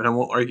dispute him and I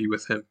won't argue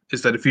with him,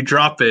 is that if you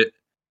drop it,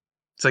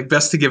 it's like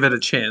best to give it a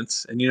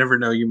chance, and you never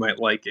know, you might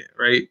like it,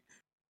 right?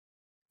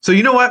 So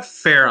you know what?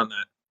 Fair on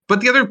that. But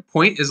the other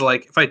point is,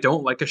 like, if I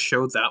don't like a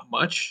show that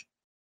much,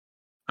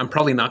 I'm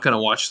probably not going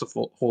to watch the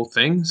whole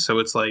thing. So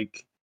it's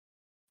like,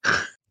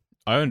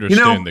 I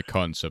understand the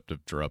concept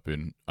of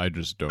dropping. I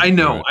just don't. I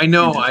know. You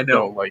just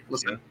don't like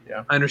Listen,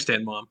 yeah. I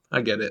understand, Mom.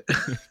 I get it.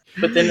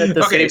 But then at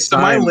the okay, same so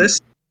time, my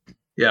list.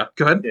 Yeah,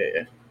 go ahead.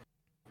 Yeah.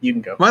 You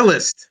can go. My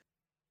list.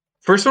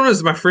 First one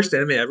was my first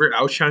anime ever.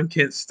 Aochan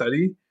Can't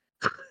Study.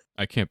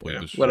 I can't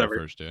believe this was whatever.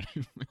 your first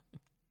anime.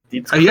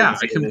 Yeah,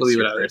 I can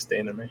believe it. First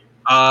anime.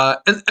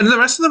 And the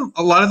rest of them,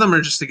 a lot of them are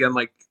just again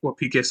like what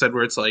PK said,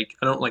 where it's like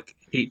I don't like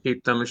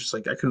hate them. It's just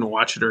like I couldn't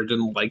watch it or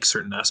didn't like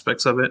certain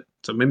aspects of it.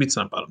 So maybe it's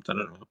not bottom 10. I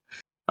don't know.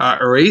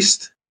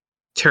 Erased,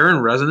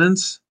 Terran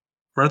Resonance,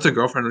 Run to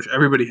Girlfriend, which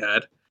everybody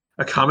had.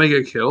 Akame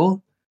ga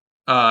Kill,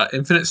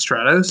 Infinite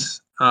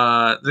Stratos.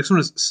 The next one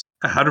is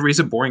How to Raise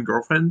a Boring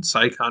Girlfriend,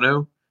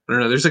 Saikano. I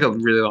don't know. There's like a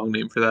really long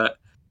name for that.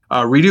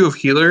 Redo of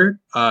Healer,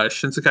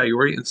 Shinsekai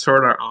Yori, and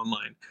Sword Art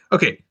Online.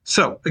 Okay,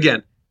 so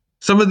again,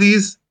 some of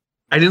these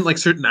I didn't like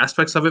certain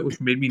aspects of it, which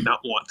made me not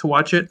want to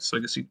watch it. So I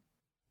guess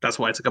that's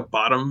why it's like a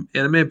bottom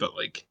anime. But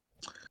like,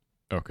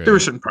 okay, there were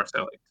certain parts I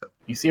liked. So.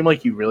 You seem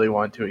like you really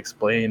want to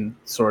explain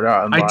Sword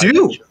Art Online. I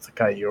do. And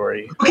Shinsekai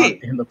Yori. Okay,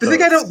 the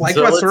thing I don't like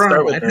about Sword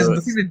Art Online has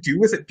nothing to do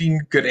with it being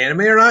good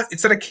anime or not.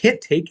 It's that I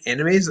can't take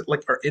animes that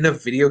like are in a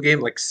video game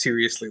like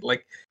seriously.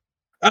 Like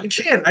I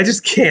can't. I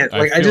just can't.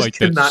 Like I just like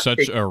cannot. That's such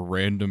take... a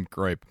random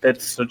gripe.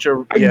 That's such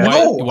a. I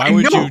know. Why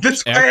would you?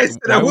 That's why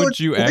why would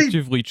you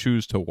actively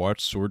choose to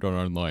watch Sword Art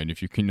Online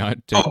if you cannot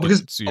take it because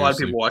seriously? A lot of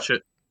people watch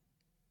it.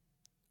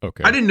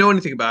 Okay. I didn't know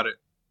anything about it.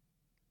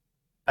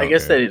 I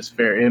guess that is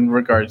fair in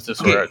regards to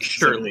Sword Art.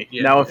 Surely.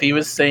 Yeah. Now, if he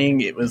was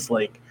saying it was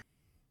like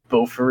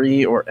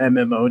Bofery or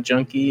MMO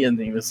junkie, and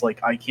he was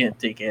like, I can't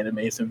take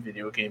animes and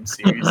video games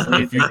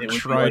seriously. If you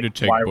try to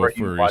take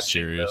Bofery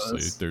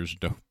seriously, there's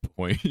no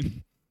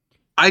point.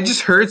 I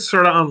just heard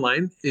Sword Art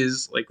Online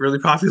is like really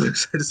popular,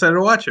 so I decided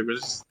to watch it, but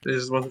it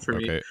just wasn't for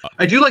me.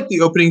 I do like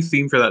the opening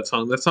theme for that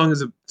song. That song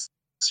is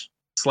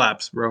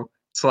slaps, bro.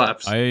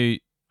 Slaps. I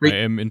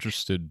am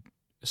interested.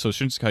 So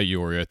Shinsekai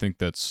Yori, I think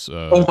that's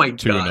oh my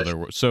to another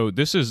word. So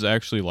this is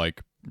actually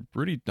like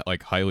pretty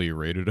like highly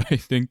rated, I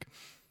think.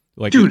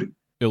 Like dude,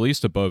 at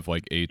least above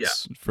like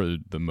 8s for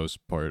the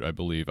most part, I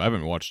believe. I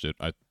haven't watched it.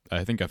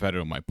 I think I've had it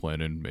on my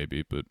plan-in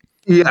maybe, but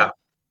yeah.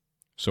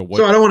 So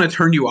I don't want to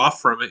turn you off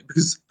from it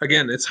because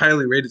again, it's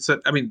highly rated. So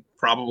I mean,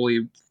 probably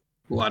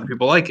a lot of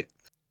people like it,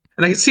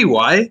 and I can see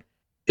why.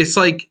 It's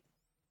like,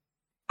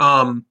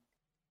 the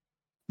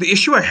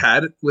issue I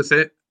had with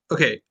it.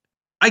 Okay,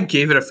 I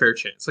gave it a fair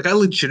chance. Like I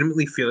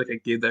legitimately feel like I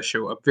gave that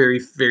show a very,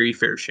 very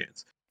fair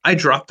chance. I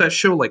dropped that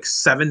show like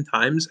 7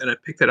 times, and I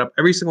picked it up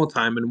every single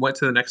time and went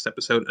to the next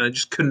episode, and I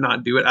just could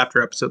not do it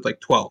after episode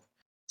like 12.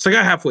 So I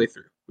got halfway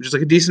through, which is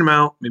like a decent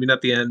amount. Maybe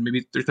not the end.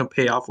 Maybe there's no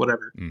payoff.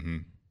 Whatever. Mm-hmm.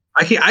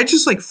 I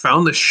just like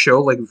found the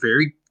show like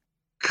very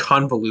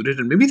convoluted,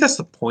 and maybe that's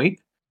the point.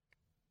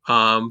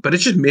 But it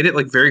just made it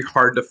like very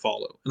hard to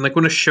follow. And like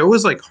when a show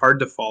is like hard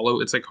to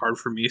follow, it's like hard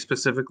for me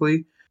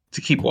specifically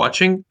to keep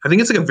watching. I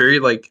think it's like a very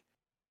like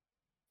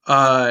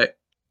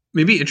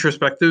maybe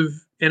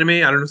introspective anime.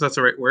 I don't know if that's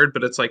the right word,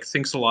 but it's like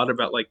thinks a lot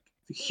about like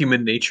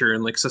human nature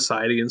and like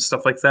society and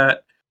stuff like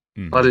that.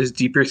 Mm-hmm. A lot of these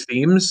deeper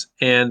themes,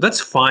 and that's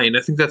fine.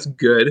 I think that's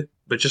good.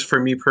 But just for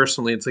me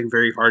personally, it's like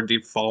very hard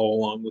to follow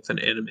along with an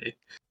anime.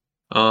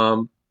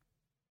 But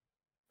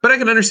I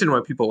can understand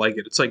why people like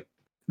it. It's like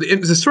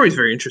the story is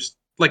very interesting.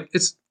 Like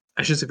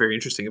I shouldn't say very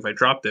interesting if I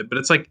dropped it, but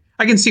it's like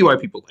I can see why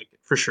people like it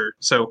for sure.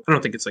 So I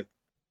don't think it's like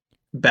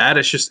bad.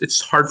 It's just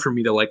it's hard for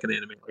me to like an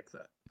anime like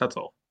that. That's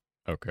all.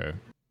 Okay.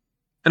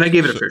 And I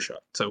gave it a fair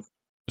shot. So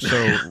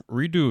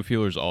Redo of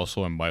Healer is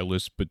also on my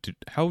list, but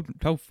how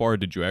far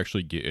did you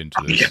actually get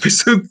into this?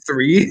 Episode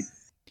 3.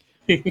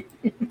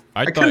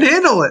 I couldn't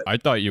handle it. I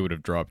thought you would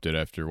have dropped it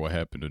after what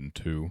happened in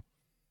 2.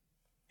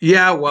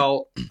 Yeah,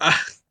 well,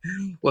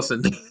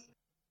 listen,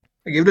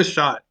 I gave it a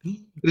shot.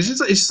 It's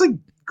just like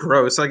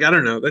gross. Like I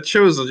don't know. That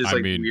show is just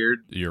like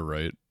weird. You're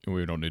right.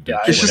 We don't need to. Yeah,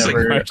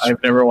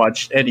 I've never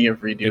watched any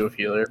of Redo of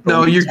Healer.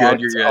 No, you're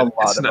good. You're good. A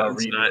lot about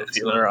Redo of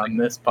Healer on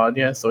this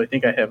podcast, so I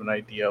think I have an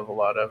idea of a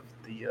lot of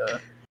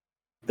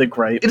the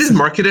gripes. It is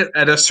marketed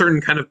at a certain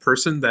kind of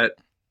person that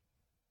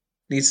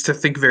needs to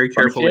think very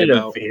carefully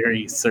about. A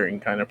very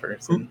certain kind of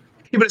person.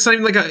 Yeah, but it's not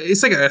even like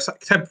it's like a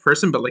type of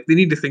person, but like they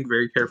need to think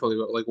very carefully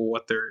about like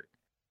what they're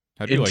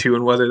into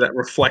and whether that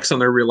reflects on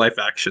their real life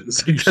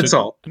actions. That's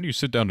all. How do you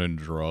sit down and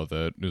draw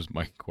that? Is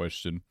my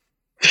question.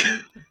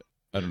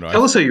 I don't know.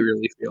 Tell us how you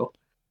really feel.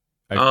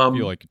 I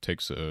feel like it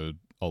takes a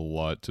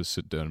lot to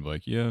sit down and be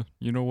like, yeah,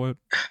 you know what?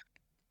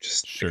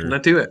 Just sure. I could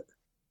not do it.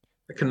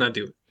 I could not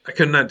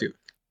do it.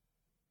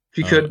 If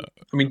you could,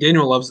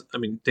 Daniel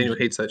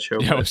hates that show.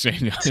 Yeah, I was saying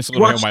it's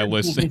literally on my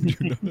list.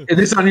 It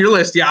is on your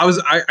list. Yeah,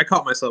 I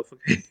caught myself.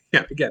 Okay.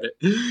 Yeah, I get it.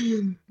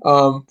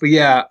 But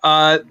yeah,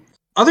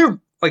 other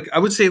like I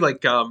would say like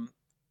Akame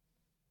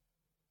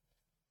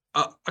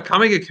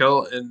ga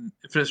Kill and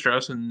Infinite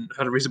Strauss and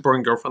How to Raise a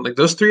Boring Girlfriend. Like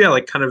those 3, I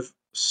like kind of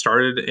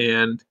started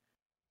and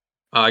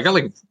I got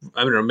like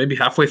I don't know maybe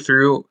halfway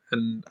through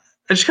and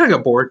I just kind of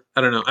got bored.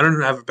 I don't know. I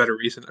don't have a better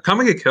reason.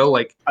 Akame ga Kill,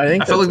 like I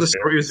felt like the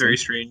story was very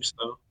strange.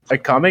 So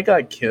Akame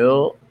ga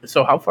Kill.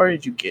 So how far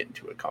did you get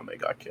into Akame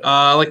ga Kill?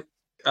 Like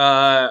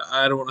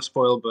I don't want to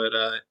spoil, but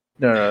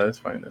No, that's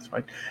fine. That's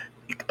fine.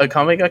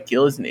 Akame ga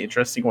Kill is an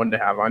interesting one to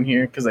have on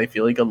here because I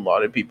feel like a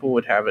lot of people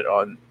would have it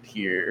on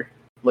here,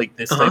 like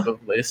this type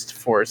of list,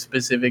 for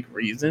specific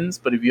reasons.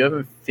 But if you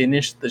haven't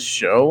finished the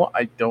show,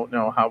 I don't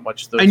know how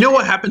much those. I know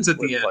what happens at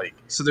the end. Like.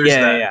 So there's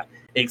that. Yeah,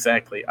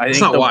 exactly. I That's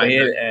think not the why, way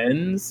but- it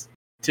ends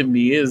to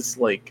me is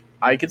like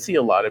I could see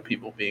a lot of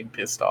people being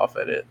pissed off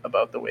at it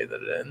about the way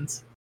that it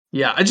ends.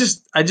 Yeah, I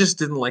just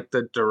didn't like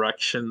the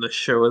direction the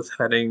show was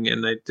heading,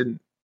 and I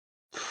didn't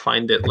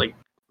find it like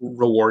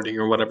rewarding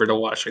or whatever to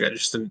watch. Like I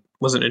just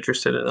wasn't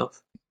interested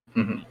enough.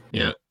 Mm-hmm.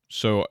 Yeah.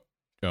 So,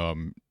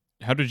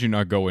 how did you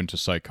not go into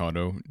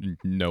Saikano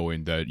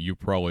knowing that you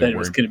probably That it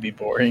was weren't? going to be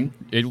boring.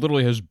 It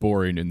literally has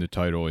boring in the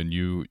title, and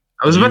you.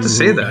 I was about to you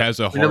say who that. has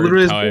a I mean, it hard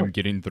literally is time boring.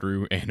 getting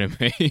through anime.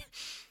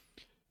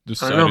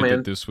 Decided man.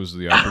 that this was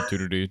the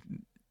opportunity.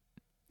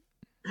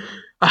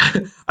 I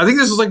think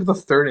this was like the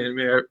third anime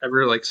I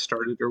ever like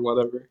started or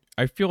whatever.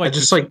 I feel like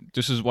just,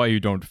 this is why you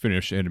don't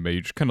finish anime.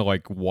 You just kind of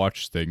like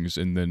watch things,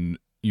 and then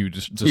you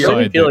just I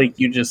decide feel that like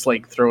you just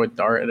like throw a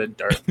dart at a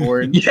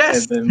dartboard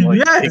Yes, and then like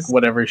yes. pick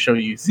whatever show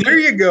you see. There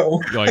you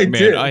go. you're like, I man,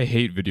 did. I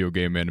hate video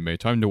game anime.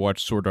 Time to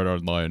watch Sword Art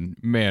Online.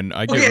 Man,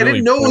 I get Okay, I really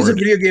didn't know it was a bored.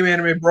 video game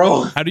anime,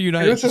 bro. How do you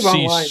not This is see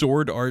online.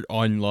 Sword Art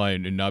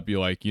Online and not be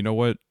like, you know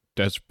what?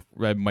 That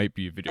might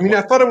be a video. I mean,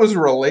 I thought it was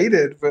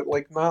related, but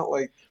like not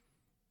like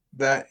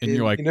that. And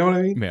you're like, you know what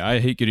I mean? man, I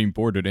hate getting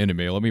bored at anime.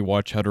 Let me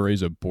watch How to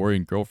Raise a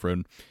Boring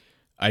Girlfriend.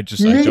 I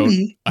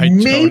don't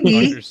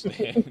Maybe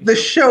understand. the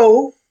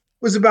show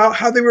was about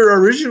how they were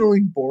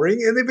originally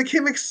boring and they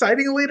became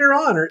exciting later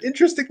on or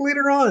interesting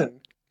later on.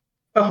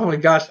 Oh my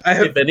gosh,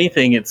 If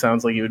anything, it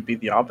sounds like it would be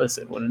the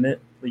opposite, wouldn't it?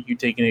 Like you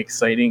take an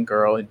exciting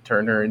girl and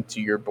turn her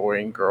into your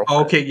boring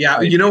girlfriend. Okay, yeah.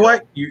 I You know feel.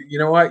 what? You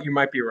know what? You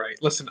might be right.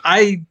 Listen,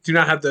 I do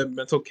not have the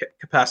mental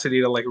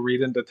capacity to like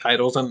read into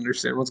titles and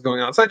understand what's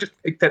going on. So I just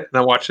picked it and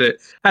I watched it.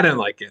 I didn't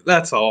like it.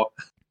 That's all.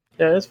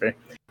 Yeah, that's fair.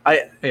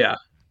 Yeah.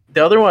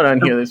 The other one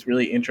on here that's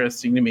really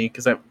interesting to me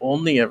because I've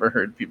only ever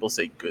heard people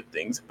say good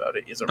things about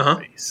it is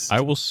Erased. I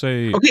will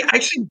say Okay,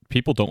 actually,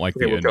 people don't like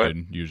Okay, the well, go ahead.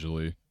 ending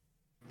usually.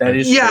 That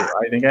is Yeah. true.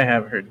 I think I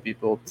have heard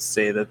people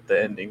say that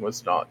the ending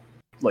was not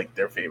like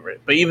their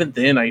favorite. But even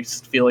then, I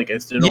just feel like I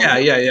still don't Yeah, know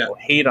yeah, if yeah. people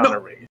hate on No,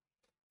 Erased.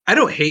 I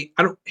don't hate.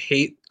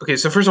 Okay,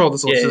 so first of all,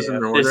 this list isn't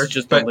in order. This is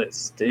just but a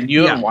list, and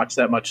you haven't watched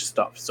that much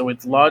stuff, so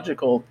it's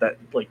logical that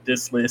like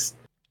this list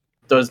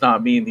does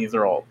not mean these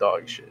are all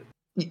dog shit.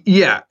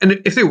 yeah, and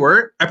if they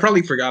were, I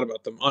probably forgot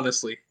about them.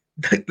 Honestly,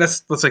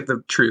 that's like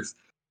the truth.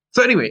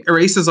 So anyway,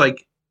 Erased is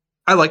like,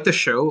 I like the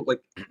show,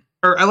 like,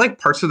 or I like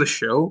parts of the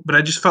show, but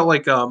I just felt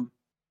like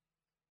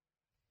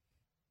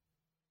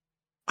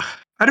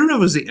I don't know if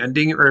it was the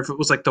ending or if it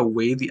was like the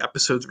way the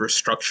episodes were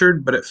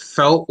structured, but it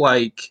felt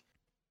like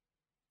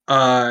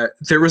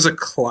there was a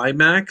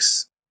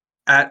climax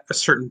at a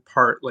certain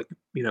part, like,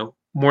 you know,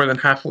 more than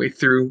halfway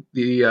through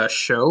the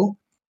show.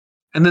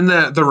 And then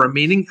the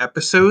remaining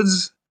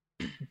episodes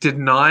did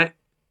not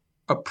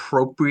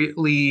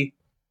appropriately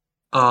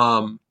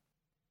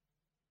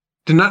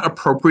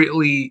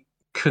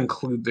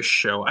conclude the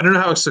show. I don't know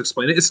how else to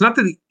explain it. It's not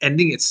that the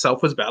ending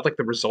itself was bad, like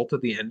the result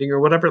of the ending or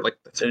whatever, like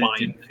that's It fine.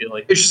 didn't feel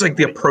like It's just like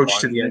the what you approach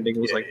to wanted the it.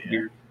 ending was Yeah, like yeah.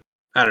 weird.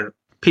 I don't know.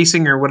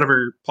 Pacing or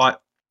whatever,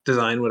 plot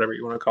design, whatever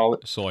you want to call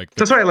it. So like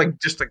That's why I like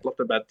just like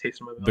left a bad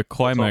taste in my mouth. the That's all.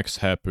 climax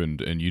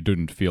happened, and you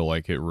didn't feel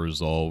like it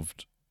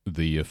resolved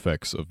the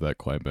effects of that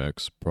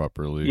climax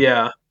properly.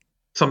 Yeah.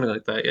 Something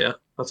like that, yeah.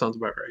 That sounds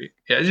about right.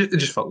 Yeah, it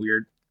just felt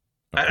weird.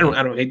 I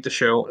don't hate the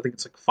show. I think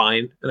it's like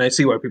fine, and I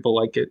see why people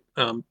like it.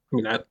 I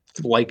mean, I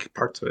like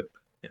parts of it.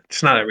 Yeah,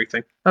 just not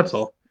everything. That's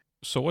all.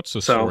 So what's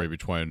the So- story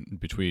between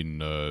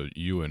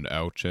you and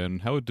Ao-Chen?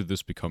 How did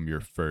this become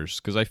your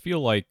first? Because I feel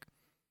like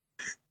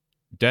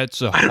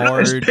that's a I don't know.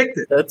 I just hard. picked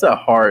it. That's a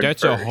hard.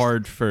 That's a first.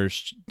 hard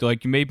first.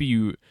 Like maybe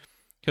you,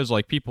 because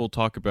like people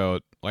talk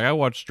about like I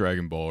watched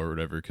Dragon Ball or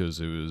whatever because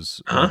it was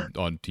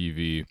on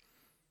TV.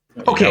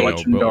 Okay. I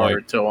watched but, like,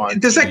 Naruto on.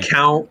 Does that TV.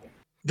 count?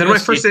 Then my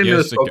Yes, first anime yes,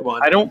 was it ca- Pokemon.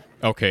 I don't.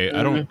 Okay,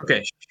 I don't.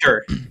 Okay,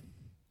 sure.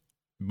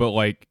 But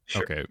like,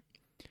 Sure. okay,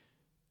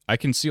 I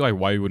can see like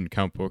why you wouldn't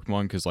count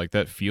Pokemon because like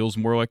that feels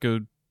more like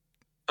a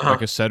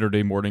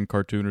Saturday morning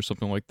cartoon or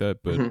something like that.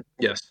 But Mhm,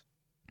 yes.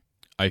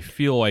 I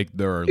feel like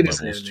there are It is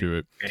an levels anime. to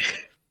it.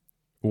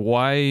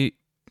 Why?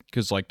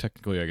 Because like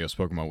technically, I guess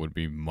Pokemon would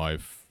be my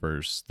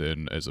first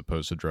then, as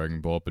opposed to Dragon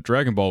Ball. But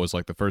Dragon Ball was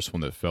like the first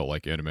one that felt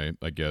like anime,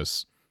 I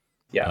guess.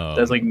 Yeah,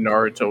 that's like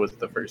Naruto was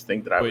the first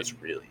thing that I wait, was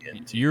really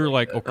into. You're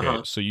like okay,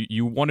 Uh-huh. so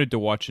you wanted to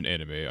watch an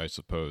anime, I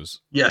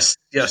suppose. Yes.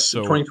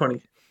 So-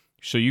 2020.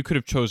 So you could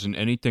have chosen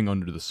anything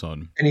under the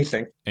sun.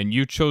 Anything. And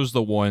you chose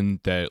the one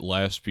that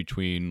lasts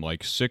between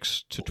like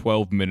 6 to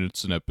 12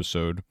 minutes an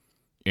episode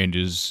and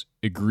is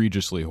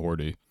egregiously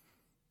horny.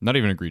 Not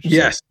even egregiously,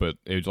 Yes. but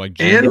it's like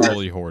And-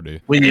 generally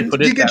horny. When you And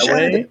put it Giga that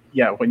Chad. way,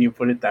 yeah. When you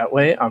put it that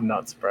way, I'm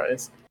not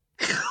surprised.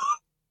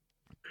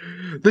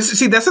 That's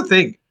the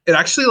thing. It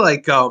actually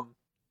like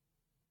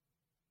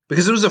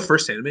because it was the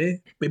first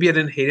anime, maybe I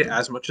didn't hate it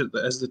as much at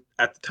the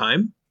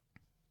time.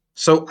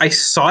 So I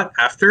saw it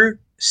after,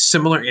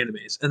 similar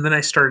animes, and then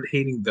I started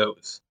hating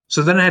those.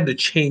 So then I had to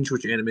change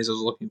which animes I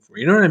was looking for.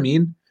 You know what I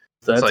mean?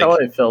 So that's It's how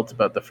like- I felt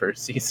about the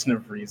first season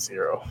of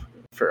ReZero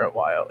for a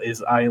while.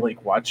 Is I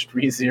like watched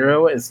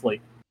ReZero as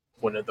like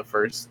one of the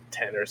first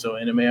 10 or so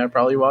anime I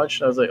probably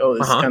watched. I was like, oh,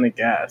 this is kind of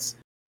gas.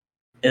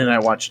 And I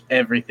watched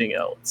everything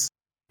else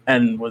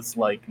and was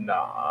like,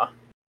 nah.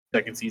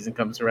 Second season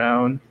comes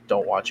around,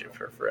 don't watch it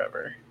for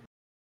forever.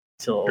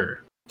 Till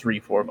Sure.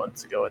 3-4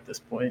 months ago at this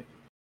point.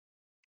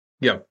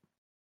 Yep.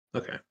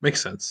 Okay,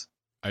 makes sense.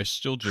 I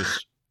still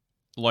just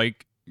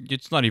like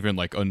it's not even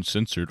like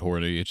uncensored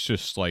horny. It's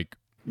just like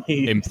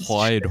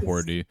implied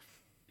horny.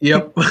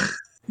 Yep.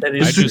 That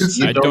is I just-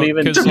 you I don't don't-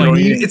 even. 'cause, You like, don't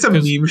even It's a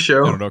 'cause- meme I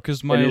show. don't know,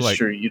 because that my is like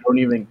true. You don't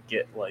even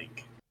get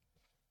like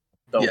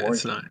the Yeah, horny.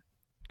 it's not.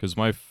 because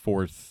my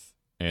fourth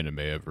anime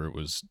ever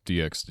was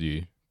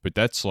DxD, but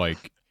that's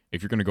like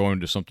if you're gonna go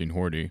into something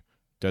horny,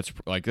 that's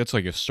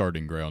like a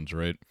starting grounds,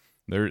 right?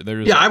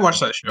 There's Yeah, I watched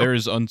that show. there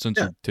is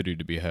uncensored titty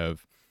to be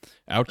have.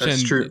 That's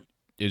Outchen true.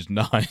 is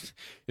not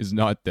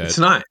that. It's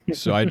not.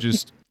 So I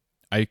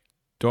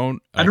don't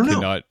know.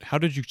 cannot. How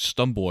did you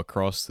stumble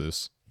across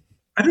this?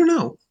 I don't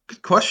know.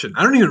 Good question.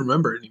 I don't even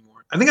remember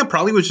anymore. I think I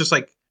probably was just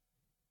like,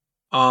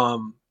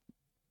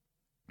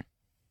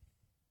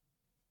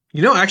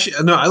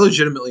 actually, no, I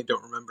legitimately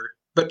don't remember.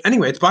 But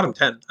anyway, it's bottom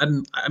 10.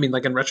 I mean,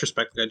 like in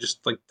retrospect, I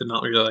just like did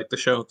not really like the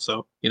show.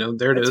 So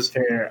there it That's is.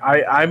 fair.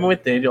 I'm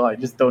with Daniel. I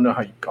just don't know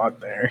how you got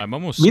there. I'm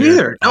almost Me scared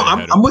neither. No, I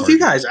had a I'm with you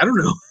party. guys. I don't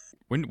know.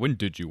 When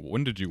did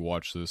you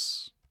watch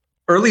this?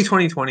 Early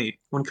 2020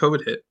 when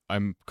COVID hit.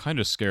 I'm kind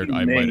of scared. You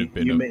I may- might have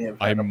been. you may have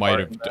I had a might part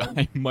have. in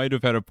that. I might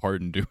have had a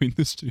part in doing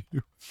this to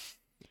you.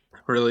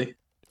 Really.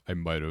 I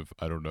might have.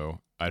 I don't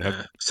know. I'd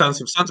have.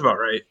 Sounds about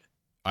right.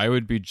 I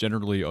would be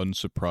generally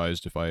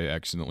unsurprised if I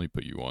accidentally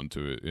put you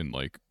onto it in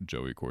like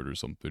Joey Court or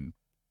something.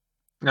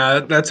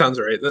 That sounds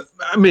right.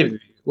 Maybe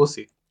we'll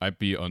see. I'd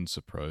be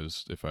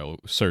unsurprised if I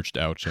searched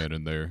Outchan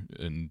in there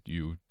and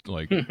you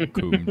like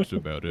coomed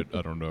about it.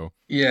 I don't know.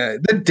 Yeah,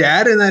 the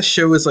dad in that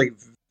show is like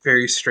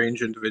very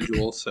strange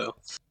individual. So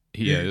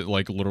Yeah,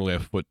 like literally a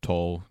foot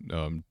tall,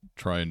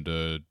 trying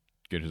to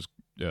get his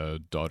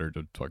daughter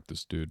to fuck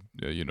this dude.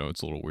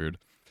 It's a little weird.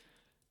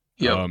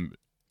 yeah.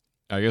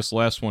 I guess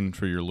last one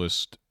for your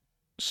list,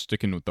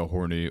 sticking with the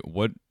horny.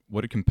 What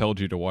compelled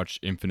you to watch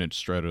Infinite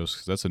Stratos?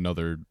 Because that's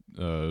another.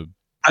 I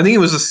think it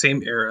was the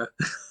same era.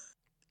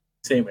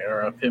 Same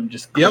era of him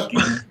just Yep.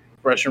 cooking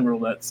Russian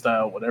roulette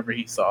style, whatever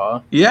he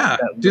saw. Yeah,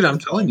 That dude, looks I'm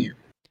telling fun. you.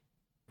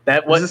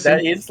 That Was the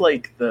that same- is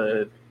like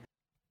the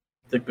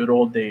good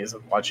old days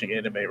of watching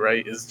anime,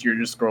 right? Is you're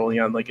just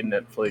scrolling on like a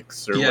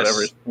Netflix or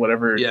Yes.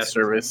 whatever Yes.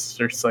 service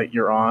or site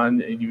you're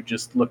on, and you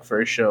just look for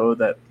a show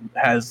that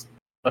has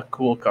a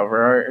cool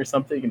cover art or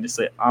something, and just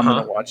say, "I'm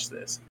Uh-huh. gonna watch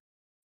this."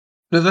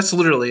 No, that's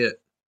literally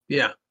it.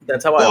 Yeah.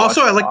 That's how Well, I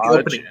also, I like the watch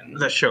opening Lodge of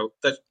that show.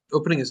 That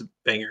opening is a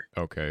banger.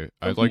 Okay,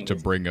 I'd like to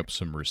Amazing. bring up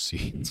some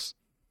receipts.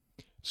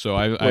 So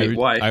I Wait,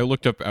 why? I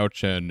looked up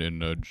Outchen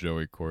in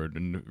Joey Cord,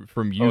 and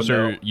from Oh,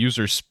 user no.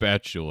 user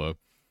Spatula.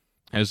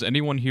 Has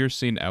anyone here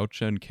seen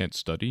Outchen Can't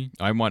Study?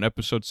 I'm on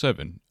episode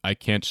 7. I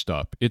can't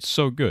stop. It's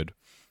so good.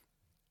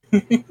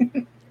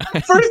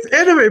 First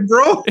anime,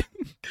 bro.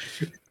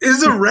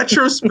 Is a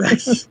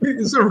retrospect.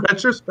 Is a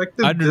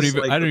retrospective. I didn't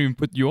dislike. even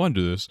put you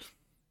onto this.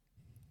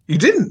 You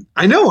didn't.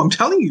 I know. I'm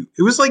telling you.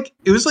 It was like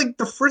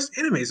the first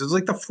animes. It was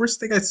like the first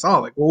thing I saw.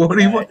 Like, well, what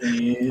do you want?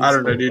 I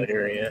don't know, dude.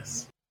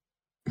 Hilarious.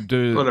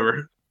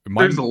 Whatever.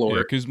 My, There's the lore.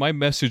 Because my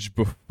message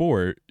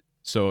before,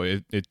 so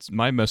it's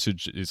my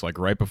message is like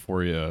right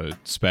before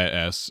Spat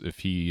asks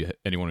if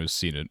anyone has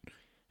seen it.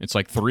 It's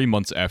like 3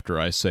 months after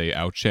I say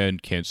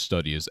Outchan Can't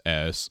Study his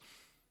ass,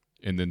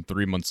 and then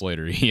 3 months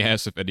later he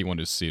asks if anyone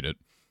has seen it.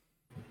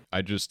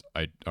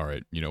 All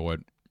right, you know what?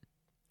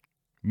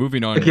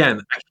 Moving on.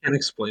 Again, I can't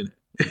explain it.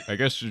 I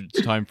guess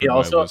it's time for He my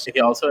also list.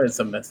 had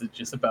some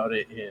messages about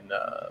it in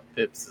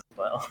Pips as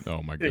well.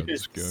 Oh my god,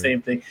 this It's the guy.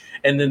 same thing.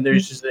 And then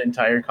there's just an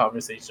entire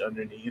conversation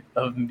underneath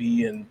of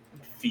me and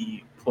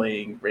Fee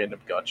playing random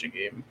gotcha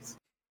games.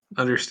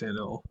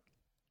 Understandable.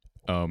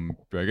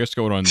 I guess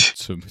going on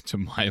to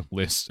my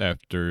list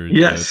after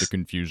Yes. the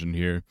confusion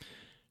here.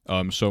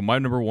 So my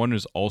number 1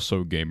 is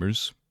also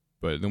gamers,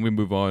 but then we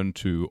move on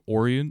to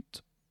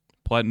Orient,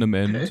 Platinum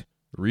End, Okay.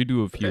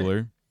 Redo of Okay.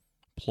 Healer,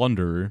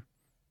 Plunderer,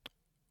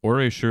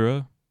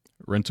 Oreshura,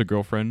 Rent a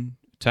Girlfriend,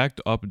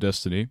 Tact Up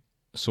Destiny,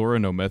 Sora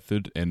No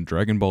Method, and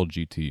Dragon Ball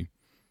GT.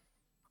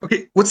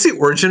 Okay, what's the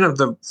origin of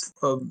the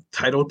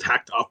title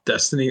 "Tact Off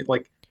Destiny"?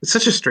 Like, it's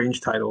such a strange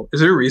title. Is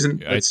there a reason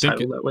Yeah, I it's think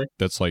titled that way?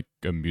 That's like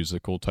a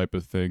musical type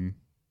of thing.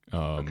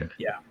 Okay.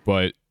 Yeah.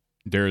 But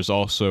there is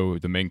also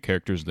the main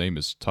character's name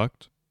is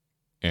Tucked,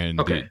 and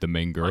Okay. the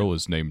main girl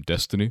is named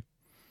Destiny.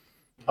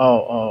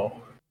 Oh.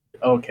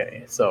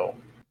 Okay. So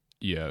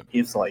Yeah,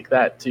 it's like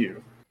that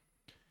too.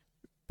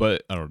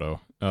 but I don't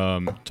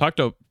know. Talked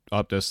up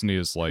Destiny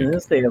is like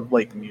Unless they have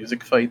like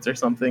music fights or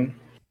something.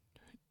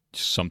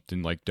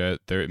 something like that.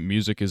 Their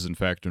music is in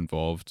fact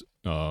involved.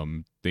 The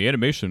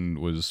animation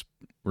was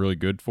really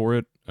good for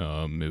it.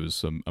 It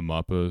was a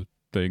MAPPA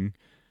thing,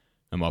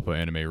 a MAPPA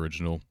anime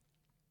original.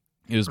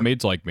 It was made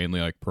to like mainly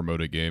like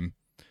promote a game,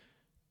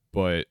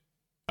 but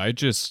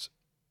it's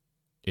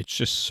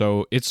just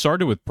so it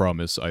started with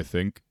promise, I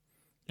think,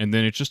 and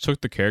then it just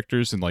took the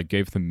characters and like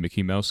gave them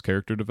Mickey Mouse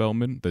character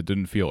development that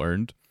didn't feel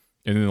earned,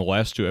 and then the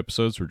last 2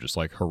 episodes were just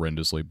like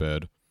horrendously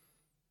bad,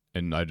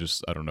 and I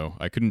don't know,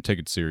 I couldn't take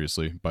it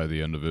seriously by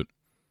the end of it.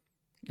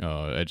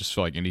 I just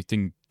felt like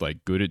anything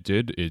like good it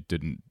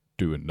didn't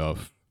do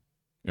enough,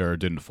 or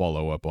didn't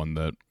follow up on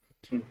that.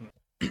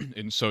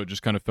 And so it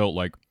just kind of felt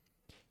like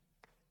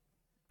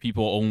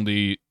people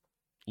only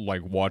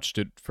like watched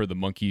it for the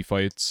monkey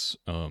fights,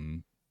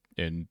 and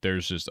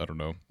there's just, I don't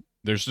know,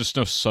 there's just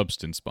no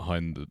substance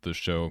behind the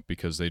show,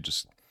 because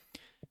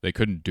they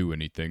couldn't do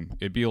anything.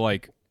 It'd be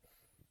like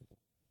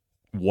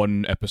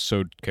 1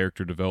 episode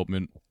character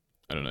development,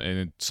 I don't know,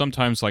 and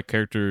sometimes like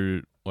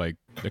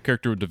the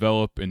character would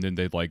develop and then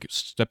they'd like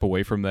step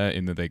away from that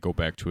and then they go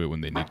back to it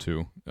when they need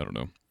to. I don't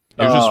know.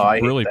 It was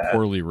just really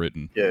poorly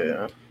written.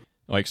 Yeah.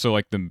 Like, so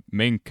like the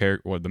main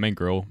character, the main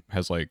girl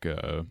has like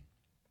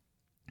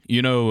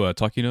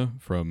Takina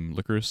from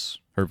Licorice,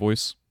 her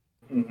voice.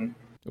 Mm-hmm.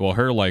 Well,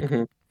 her like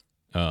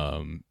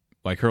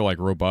like her like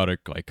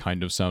robotic like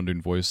kind of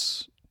sounding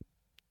voice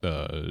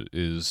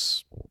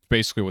is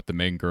basically what the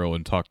main girl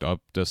in Talked Up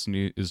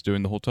Destiny is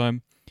doing the whole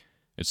time.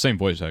 It's same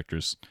voice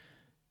actors.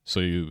 So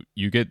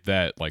you get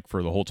that like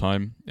for the whole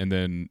time, and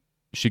then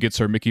she gets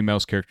her Mickey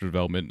Mouse character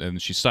development,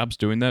 and she stops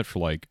doing that for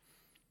like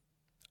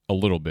a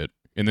little bit,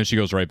 and then she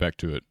goes right back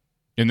to it,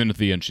 and then at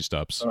the end she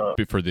stops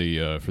for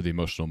the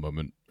emotional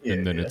moment,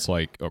 and then it's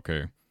like,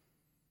 okay,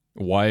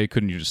 why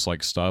couldn't you just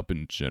like stop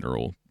in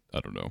general? I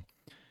don't know.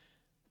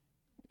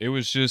 It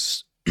was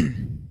just I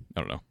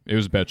don't know. It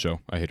was a bad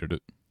show. I hated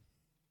it.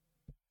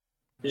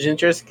 It's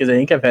interesting because I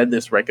think I've had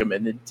this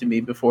recommended to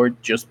me before,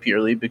 just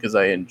purely because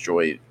I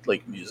enjoy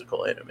like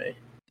musical anime.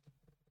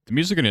 The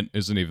music in it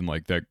isn't even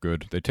like that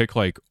good. They take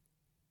like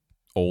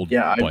old.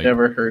 Yeah, I've like,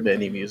 never heard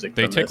any music.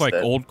 They take like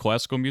old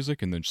classical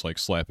music and then just like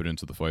slap it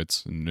into the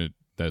fights, and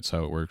that's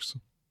how it works.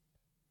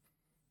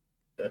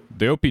 Yeah.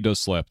 The OP does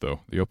slap though.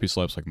 The OP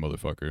slaps like a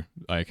motherfucker.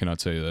 I cannot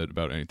say that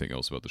about anything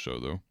else about the show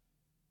though.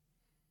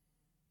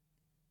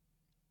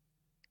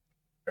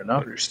 Fair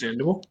enough.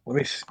 Understandable. Let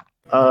me see.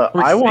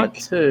 I want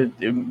to.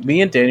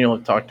 Me and Daniel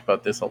have talked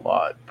about this a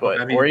lot,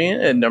 but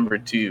Orient at number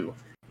 2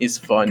 is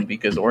fun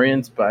because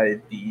Orient's by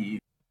the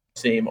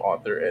same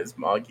author as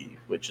Magi,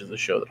 which is a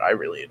show that I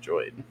really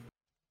enjoyed.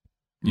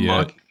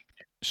 Yeah.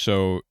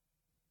 So,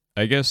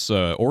 I guess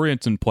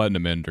Orient and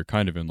Platinum End are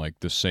kind of in like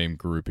the same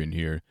group in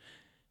here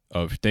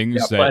of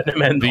things that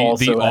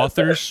the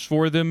authors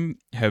for them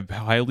have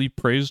highly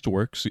praised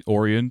works.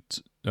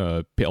 Orient,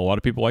 a lot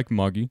of people like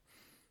Magi,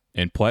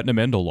 and Platinum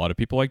End, a lot of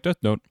people like Death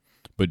Note.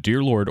 But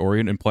dear Lord,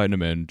 Orient and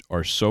Platinum End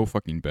are so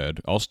fucking bad.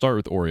 I'll start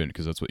with Orient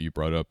because that's what you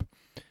brought up.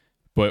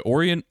 But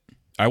Orient,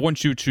 I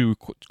want you to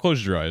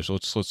close your eyes.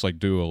 Let's like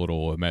do a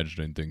little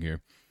imagining thing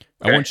here.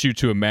 Okay. I want you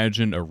to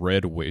imagine a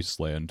red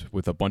wasteland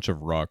with a bunch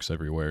of rocks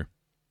everywhere.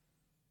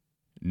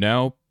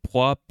 Now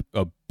plop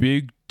a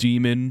big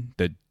demon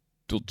that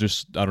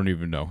just, I don't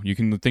even know. You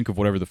can think of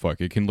whatever the fuck.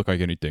 It can look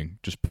like anything.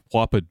 Just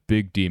plop a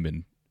big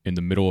demon in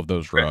the middle of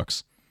those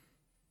rocks.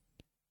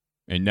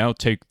 And now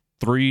take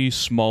 3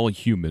 small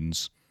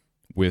humans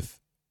with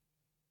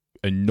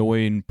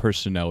annoying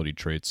personality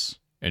traits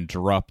and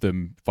drop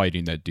them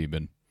fighting that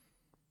demon.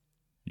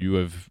 You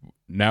have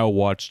now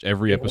watched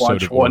every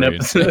episode of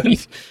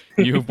Orient.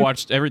 You have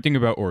watched everything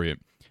about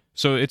Orient.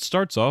 So it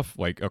starts off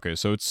like, okay,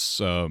 so it's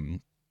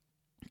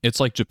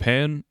like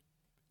Japan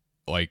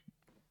like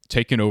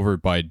taken over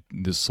by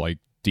this like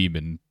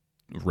demon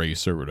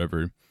race or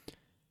whatever.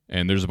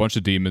 And there's a bunch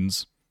of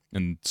demons,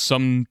 and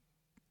some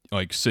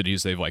like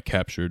cities they've like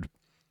captured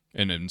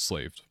and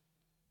enslaved.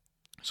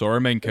 So our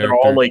main character,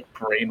 they're all like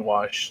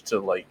brainwashed to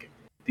like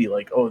be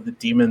like, oh, the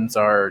demons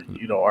are,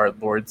 you know, our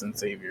lords and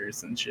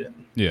saviors and shit.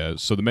 Yeah,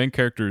 so the main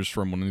character is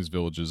from one of these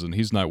villages and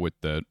he's not with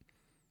that.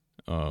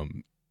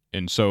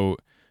 And so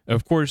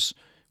of course,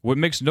 what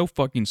makes no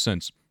fucking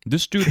sense,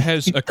 this dude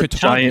has a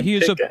katana. He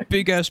has a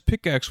big ass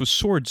pickaxe with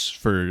swords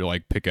for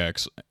like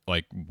pickaxe,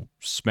 like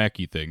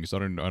smacky things. I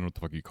don't know what the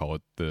fuck you call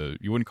it.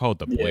 You wouldn't call it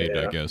the blade,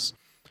 I guess.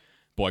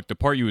 But like the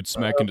part you would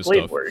smack into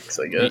stuff, works,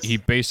 I guess. He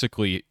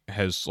basically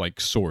has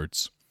like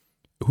swords.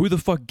 Who the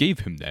fuck gave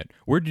him that?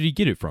 Where did he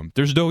get it from?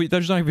 There's not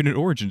even an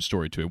origin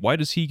story to it. Why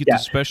does he get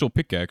this special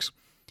pickaxe?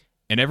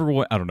 And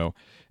everyone, I don't know.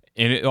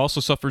 And it also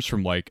suffers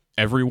from like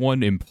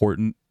everyone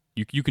important.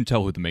 You can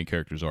tell who the main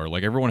characters are.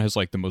 Like everyone has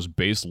like the most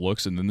base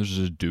looks, and then there's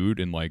this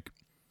dude and like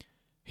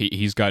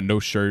he's got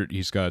no shirt,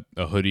 he's got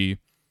a hoodie.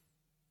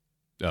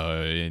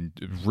 And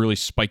really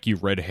spiky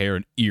red hair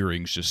and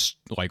earrings, just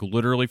like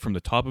literally from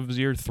the top of his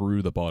ear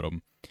through the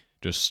bottom,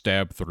 just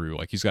stabbed through.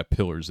 Like he's got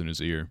pillars in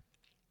his ear.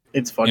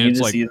 It's funny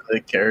to see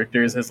the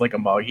characters as like a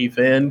Magi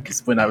fan,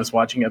 because when I was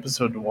watching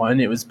episode 1,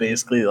 it was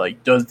basically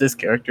like, does this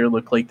character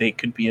look like they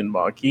could be in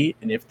Magi?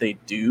 And if they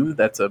do,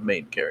 that's a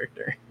main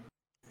character.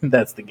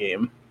 That's the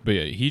game. But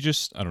yeah, he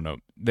just, I don't know.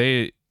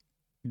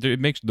 It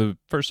makes the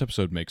first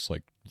episode makes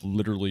like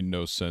literally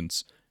no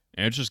sense,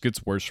 and it just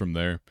gets worse from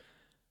there.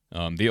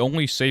 The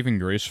only saving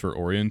grace for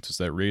Orient is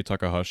that Rie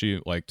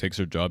Takahashi like takes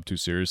her job too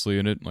seriously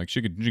in it. Like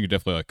she could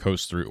definitely like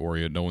coast through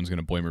Orient. No one's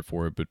gonna blame her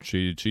for it, but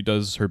she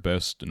does her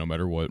best no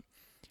matter what.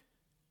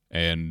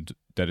 And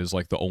that is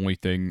like the only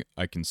thing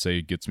I can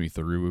say gets me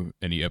through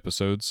any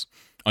episodes.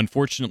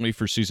 Unfortunately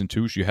for season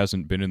 2, she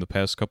hasn't been in the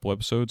past couple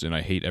episodes, and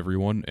I hate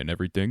everyone and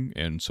everything,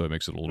 and so it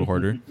makes it a little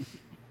harder.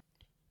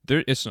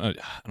 It's not,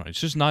 I don't know,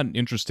 it's just not an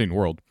interesting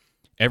world.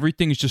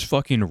 Everything is just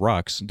fucking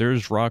rocks.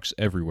 There's rocks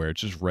everywhere.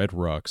 It's just red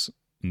rocks.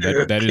 And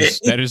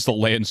that is the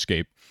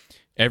landscape.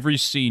 Every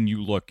scene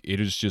you look, it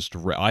is just.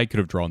 I could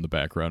have drawn the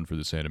background for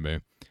this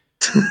anime.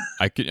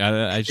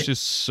 It's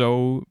just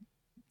so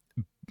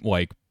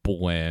like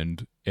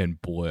bland and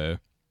bleh,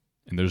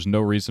 and there's no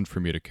reason for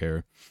me to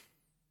care.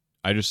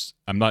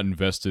 I'm not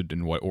invested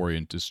in what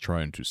Orient is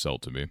trying to sell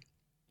to me.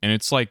 And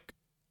it's like,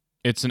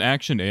 it's an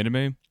action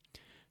anime,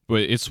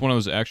 but it's one of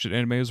those action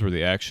animes where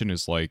the action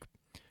is like,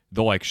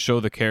 they'll like show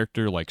the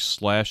character like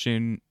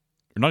slashing,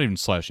 or not even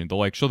slashing, they'll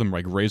like show them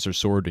like raise their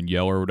sword and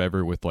yell or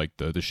whatever with like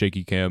the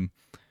shaky cam,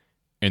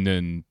 and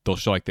then they'll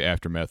show like the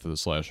aftermath of the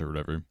slash or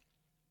whatever.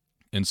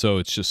 And so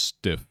it's just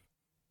stiff.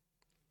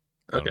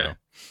 Okay.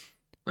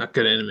 Not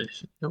good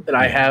animation. Nope. And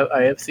I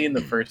have seen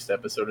the first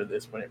episode of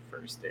this when it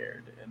first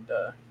aired, and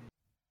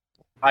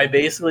I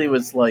basically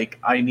was like,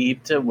 I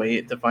need to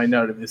wait to find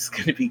out if this is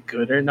going to be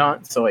good or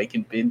not so I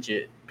can binge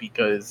it,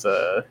 because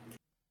the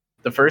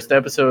first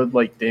episode,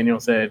 like Daniel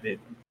said, it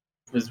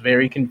was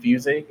very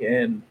confusing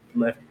and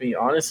left me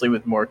honestly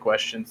with more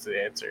questions than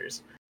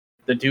answers.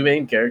 The two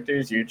main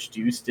characters you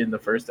introduced in the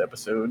first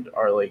episode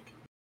are like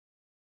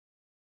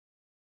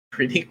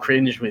pretty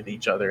cringe with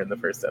each other in the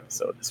first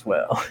episode as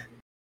well. I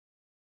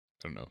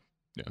don't know.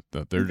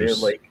 Yeah, they're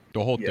just like,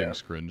 the whole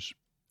thing's cringe.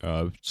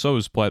 So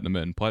is Platinum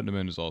End. Platinum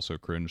End is also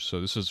cringe.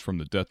 So this is from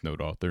the Death Note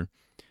author.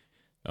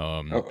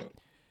 Okay.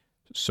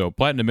 So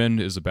Platinum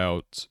End is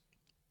about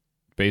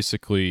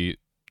basically,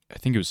 I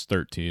think it was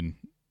 13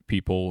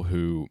 people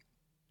who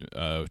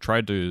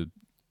tried to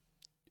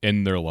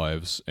end their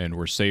lives and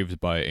were saved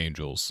by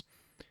angels.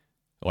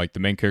 Like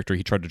the main character,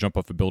 he tried to jump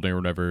off a building or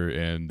whatever,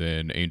 and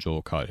then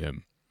Angel caught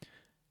him.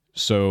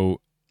 So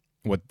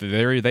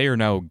they are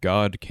now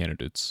God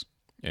candidates,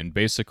 and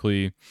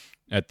basically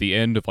at the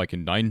end of like a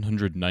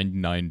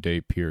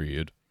 999-day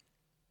period,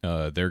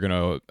 they're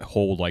gonna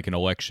hold like an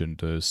election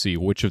to see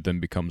which of them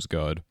becomes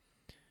God,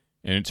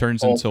 and it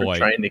turns into like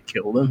trying to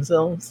kill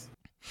themselves.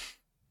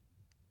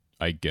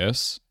 I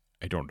guess,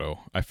 I don't know.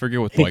 I forget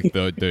what like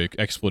the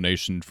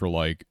explanation for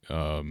like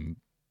why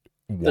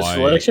the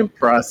selection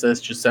process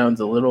just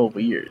sounds a little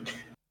weird.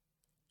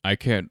 I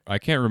can't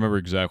remember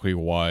exactly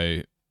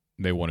why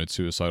they wanted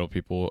suicidal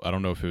people. I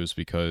don't know if it was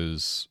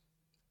because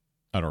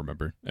I don't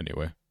remember.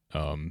 Anyway,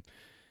 one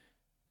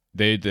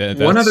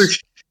other.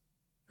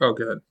 Oh,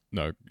 go ahead.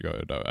 No, go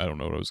ahead. I don't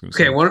know what I was going to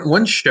say. say. Okay,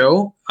 one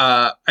show.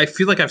 I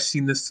feel like I've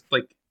seen this.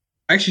 Like,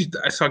 actually,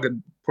 I saw a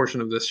good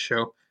portion of this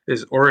show.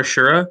 Is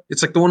Orishura?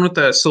 It's like the one with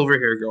the silver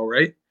hair girl,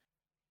 right?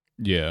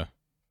 Yeah.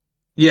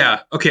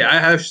 Yeah. Okay.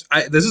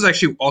 This is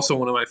actually also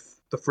one of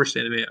the first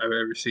anime I've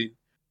ever seen.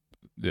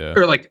 Yeah.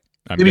 Or like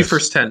maybe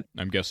first 10.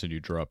 I'm guessing you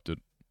dropped it.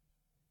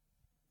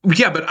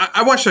 Yeah, but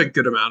I watched a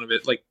good amount of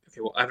it. Like,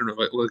 okay, well, I don't know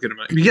what good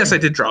amount. Yes, I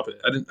did drop it.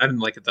 I didn't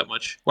like it that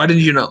much. Why did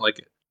you not like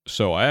it?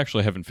 So I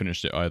actually haven't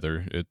finished it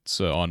either.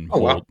 It's on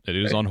hold. Wow. It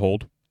is on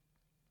hold.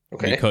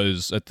 Okay.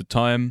 Because at the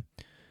time,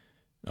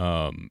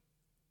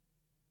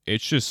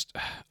 it's just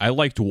I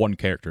liked one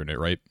character in it,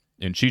 right?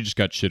 And she just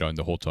got shit on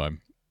the whole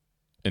time.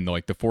 And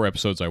like the 4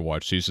 episodes I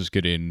watched, she's just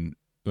getting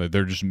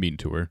they're just mean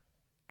to her.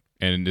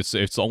 And it's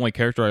the only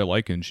character I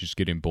like, and she's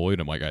getting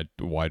bullied. I'm like,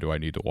 why do I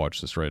need to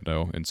watch this right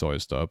now? And so I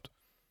stopped.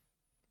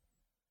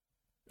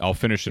 I'll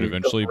finish it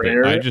eventually,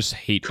 but I just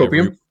hate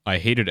I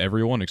hated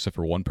everyone except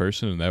for one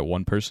person, and that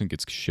one person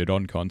gets shit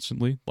on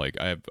constantly. Like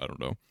I don't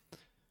know.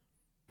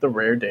 The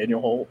rare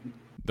Daniel Holt.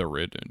 The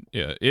red,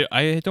 yeah.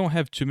 I don't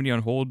have too many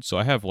on hold, so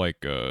I have like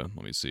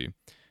let me see.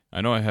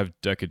 I know I have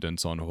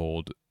Decadence on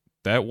hold.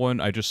 That one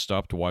I just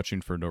stopped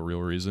watching for no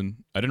real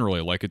reason. I didn't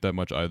really like it that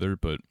much either,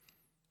 but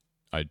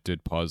I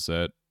did pause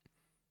that.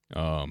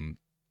 Kind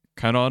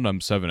of,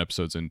 I'm 7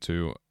 episodes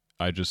into.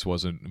 I just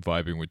wasn't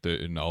vibing with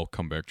it, and I'll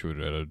come back to it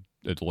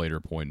at a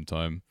later point in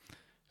time.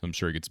 I'm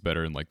sure it gets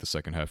better in like the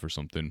second half or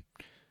something.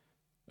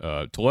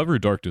 To Lever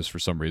Darkness, for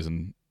some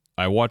reason,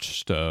 I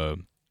watched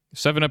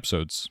 7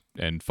 episodes,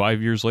 and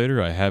 5 years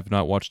later, I have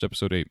not watched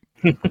episode 8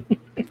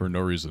 for no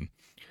reason.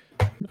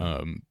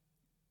 But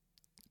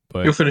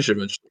you'll finish it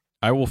eventually.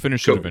 I will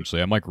finish it eventually.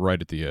 I'm like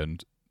right at the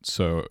end.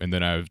 So, and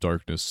then I have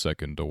Darkness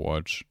second to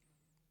watch,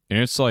 and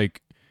it's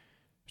like,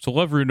 so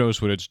Lever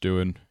knows what it's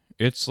doing.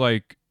 It's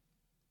like,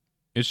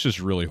 it's just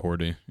really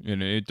horny,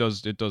 and it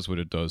does what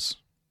it does.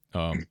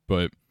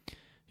 But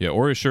yeah,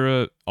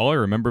 Orishura, all I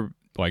remember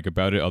like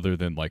about it, other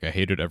than like I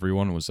hated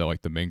everyone, was that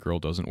like the main girl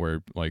doesn't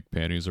wear like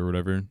panties or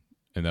whatever,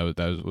 and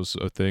that was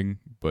a thing.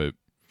 But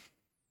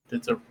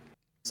it's a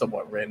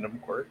somewhat random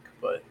quirk,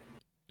 but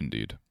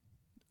indeed.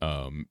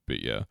 But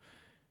yeah.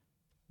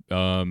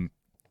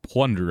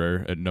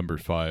 Plunderer at number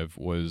 5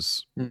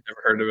 was never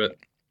heard of it.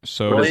 The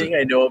So only thing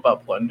I know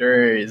about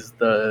Plunder is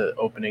the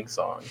opening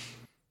song,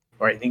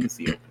 or I think it's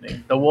the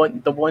opening.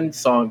 The one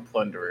song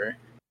Plunderer,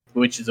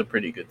 which is a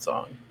pretty good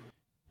song.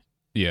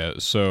 yeah,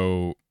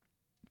 so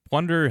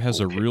Plunder has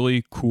a Okay.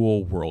 really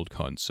cool world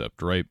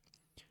concept, right?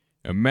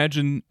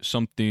 Imagine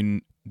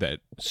something that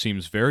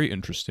seems very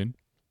interesting,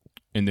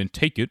 and then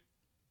take it,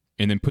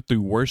 and then put the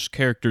worst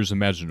characters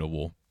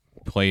imaginable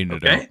playing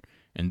it out, Okay.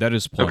 and that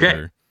is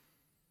Okay.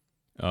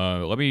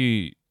 Plunder. Let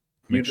me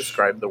Can you make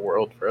describe the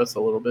world for us a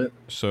little bit?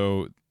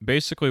 So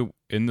basically,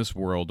 in this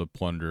world of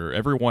Plunder,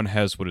 everyone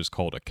has what is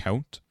called a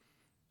count,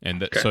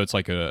 and Okay. so it's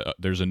like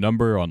there's a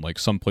number on like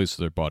some place of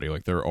their body,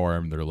 like their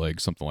arm, their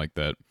leg, something like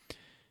that.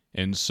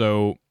 And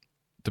so,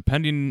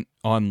 depending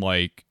on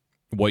like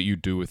what you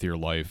do with your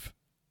life,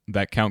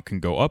 that count can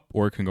go up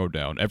or it can go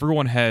down.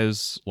 Everyone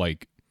has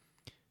like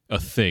a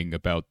thing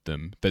about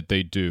them that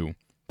they do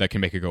that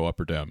can make it go up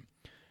or down.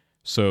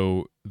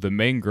 So the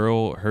main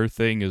girl, her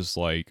thing is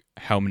like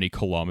how many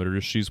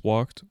kilometers she's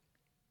walked,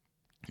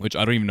 which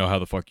I don't even know how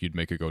the fuck you'd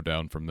make it go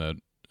down from that.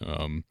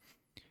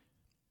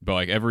 But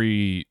like or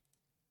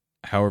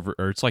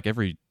it's like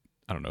every,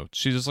 I don't know.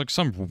 She's just like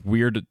some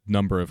weird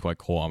number of like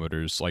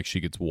kilometers. Like she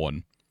gets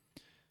one.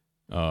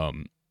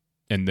 And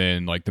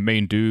then like the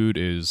main dude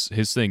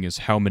his thing is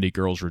how many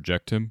girls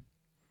reject him,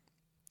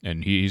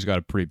 and he's got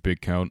a pretty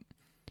big count.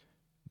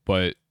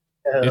 But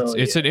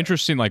it's an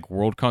interesting like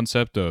world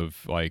concept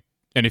of like,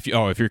 and if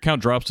your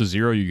count drops to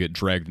 0, you get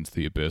dragged into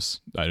the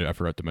abyss. I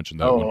forgot to mention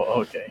that one.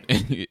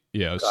 Okay.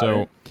 Yeah, Got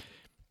so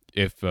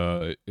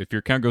it. if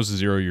your count goes to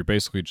 0, you're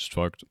basically just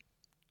fucked.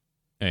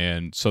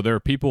 And so there are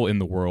people in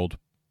the world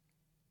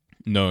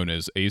known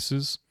as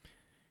aces,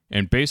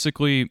 and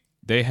basically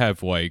they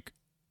have like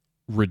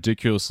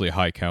ridiculously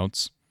high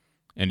counts.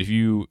 And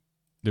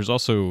there's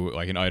also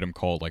like an item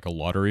called like a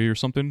lottery or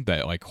something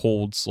that like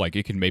holds like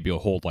it can maybe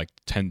hold like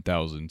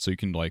 10,000. So you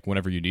can like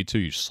whenever you need to,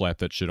 you slap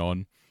that shit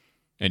on,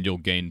 and you'll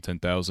gain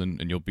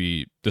 10,000, and you'll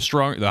be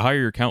the higher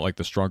your count, like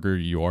the stronger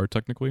you are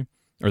technically,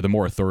 or the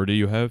more authority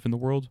you have in the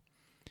world.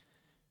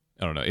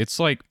 I don't know. It's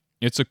like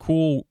it's a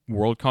cool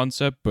world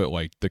concept, but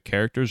like the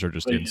characters are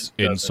just But it just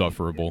doesn't-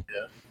 insufferable.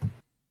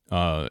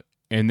 Yeah.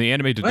 And the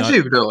anime did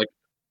Actually, not. like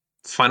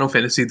Final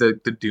Fantasy, the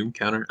Doom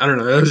counter. I don't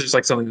know. That was just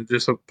like something that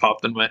just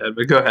popped in my head.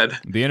 But go ahead.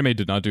 The anime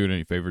did not do it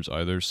any favors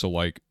either. So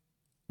like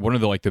one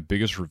of the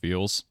biggest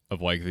reveals of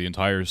like the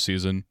entire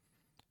season.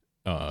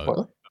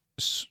 What?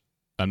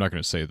 I'm not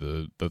gonna say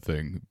the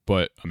thing,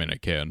 but I mean I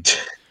can.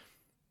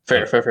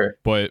 Fair.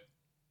 But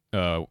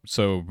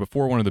so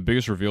before one of the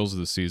biggest reveals of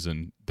the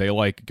season, they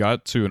like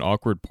got to an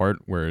awkward part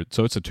where it's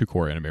a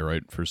 2-core anime,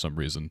 right? For some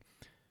reason,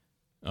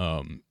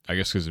 I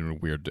guess because it would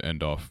be weird to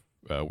end off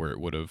where it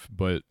would have.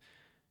 But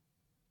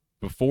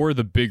before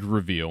the big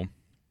reveal,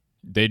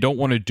 they don't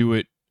want to do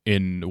it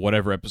in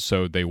whatever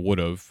episode they would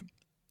have,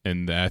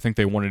 and I think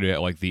they wanted it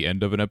at like the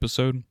end of an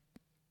episode,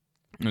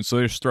 and so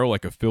they just throw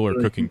like a filler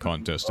cooking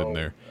contest in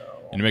there,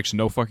 and it makes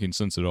no fucking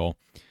sense at all.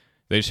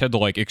 They just had to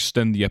like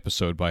extend the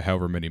episode by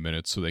however many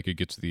minutes so they could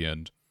get to the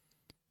end.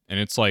 And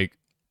it's like,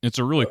 it's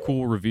a really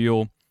cool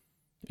reveal.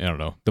 I don't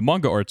know. The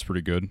manga art's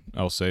pretty good,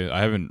 I'll say.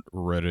 I haven't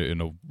read it in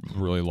a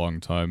really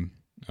long time.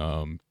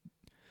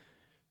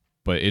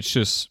 But it's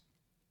just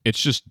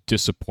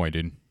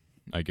disappointing,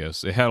 I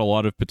guess. It had a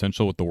lot of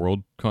potential with the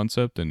world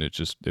concept, and it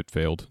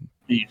failed.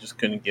 You just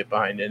couldn't get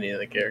behind any of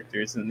the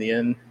characters in the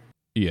end.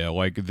 Yeah,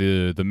 like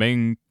the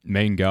main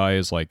guy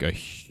is like a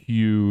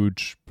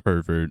huge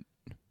pervert.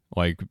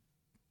 Like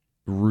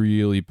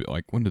really,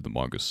 like when did the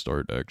manga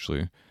start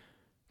actually?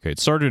 Okay, it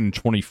started in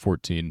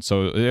 2014,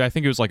 so I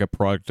think it was like a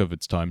product of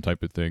its time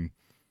type of thing,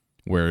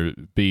 where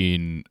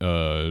being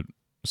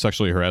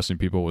sexually harassing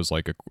people was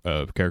like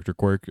a character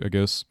quirk, I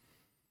guess.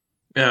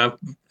 Yeah,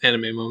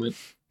 anime moment.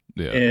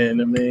 Yeah,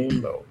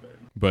 Anime moment.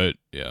 but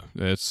yeah,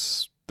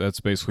 that's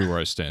basically where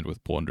I stand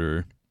with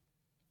Plunder.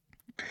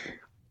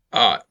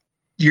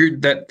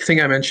 That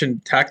thing I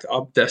mentioned, Tact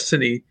Op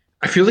Destiny.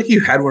 I feel like you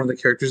had one of the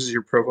characters as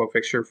your profile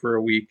picture for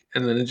a week,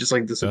 and then it just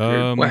like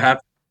disappeared. What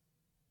happened?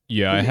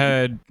 Yeah, I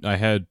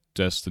had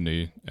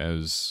Destiny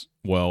as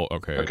well.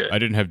 Okay. I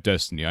didn't have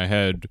Destiny. I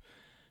had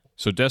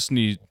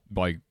Destiny,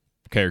 like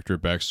character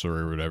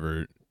backstory or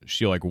whatever.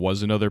 She like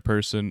was another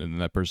person, and then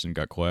that person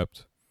got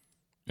clapped,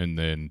 and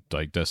then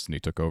like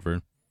Destiny took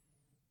over.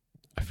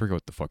 I forget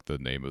what the fuck the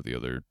name of the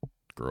other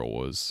girl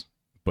was,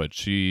 but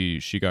she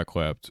got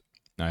clapped.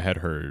 I had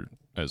her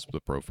as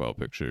the profile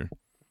picture.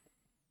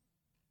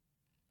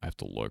 I have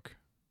to look.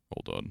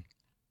 Hold on.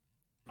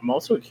 I'm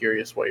also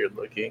curious why you're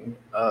looking.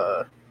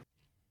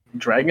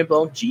 Dragon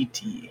Ball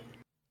GT.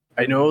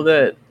 I know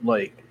that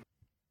like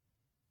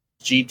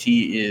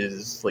GT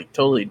is like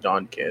totally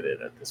non-canon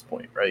at this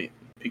point, right?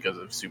 Because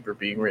of Super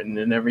being written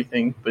and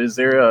everything. But is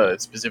there a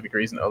specific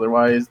reason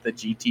otherwise that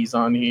GT's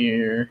on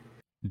here?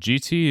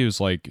 GT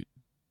is like,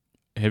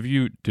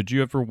 did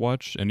you ever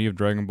watch any of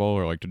Dragon Ball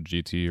or like the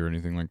GT or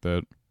anything like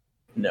that?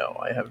 No,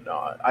 I have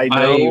not. I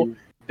know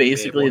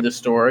basically the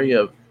story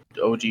of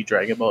OG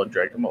Dragon Ball and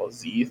Dragon Ball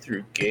Z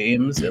through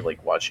games and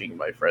like watching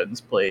my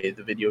friends play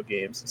the video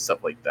games and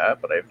stuff like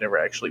that, but I've never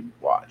actually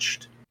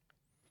watched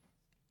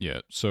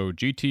Yeah, so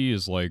GT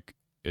is like,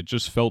 it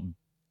just felt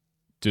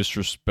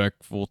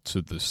disrespectful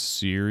to the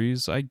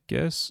series, I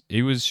guess.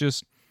 It was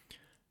just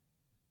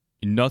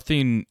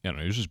nothing, I don't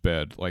know, it was just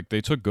bad. Like,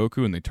 they took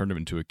Goku and they turned him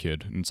into a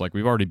kid. And it's like,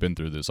 we've already been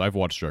through this. I've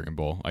watched Dragon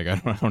Ball. Like, I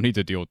don't need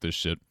to deal with this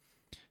shit.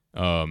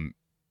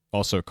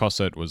 Also,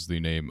 Cosette was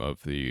the name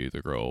of the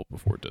girl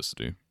before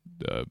Destiny.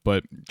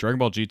 But Dragon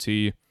Ball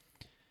GT,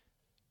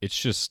 it's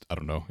just, I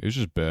don't know, it was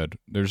just bad.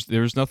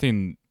 There's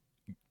nothing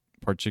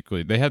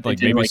particularly. They had like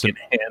It didn't, maybe like, some,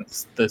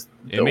 enhance the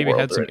it maybe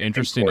world had or some anything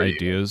interesting for you.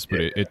 ideas, but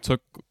it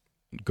took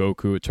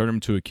Goku, it turned him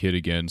into a kid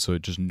again, so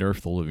it just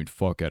nerfed the living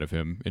fuck out of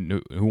him.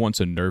 And who wants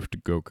a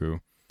nerfed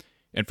Goku?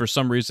 And for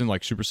some reason,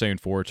 like Super Saiyan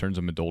 4 turns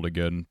him adult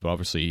again, but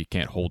obviously he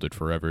can't hold it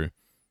forever.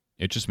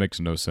 It just makes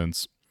no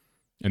sense.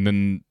 And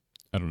then,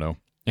 I don't know.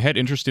 It had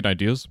interesting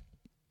ideas,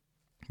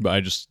 but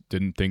I just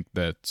didn't think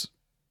that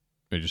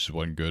it just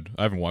wasn't good.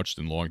 I haven't watched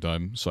it in a long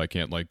time, so I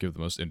can't like give the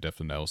most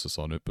in-depth analysis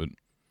on it, but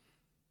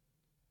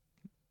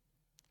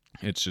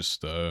it's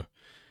just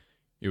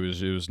it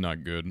was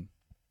not good.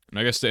 And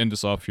I guess to end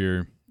this off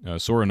here,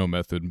 Sora no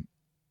Method.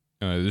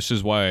 This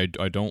is why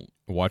I don't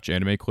watch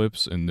anime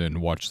clips and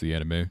then watch the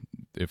anime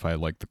if I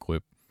like the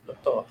clip.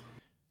 Oh,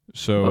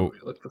 So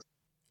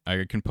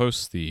I can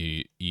post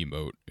the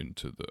emote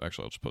into the.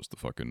 Actually, I'll just post the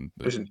fucking.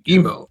 There's an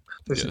emote.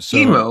 There's Yeah, an so-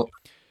 emote.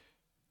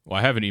 Well,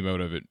 I have an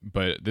emote of it,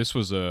 but this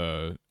was like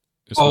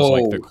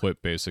the Oh.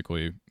 clip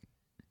basically.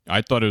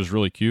 I thought it was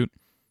really cute.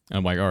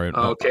 I'm like, all right,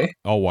 Okay.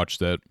 I'll watch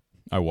that.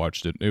 I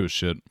watched it. It was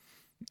shit.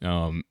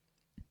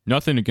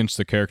 Nothing against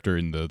the character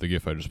in the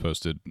GIF I just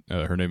posted.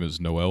 Her name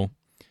is Noelle,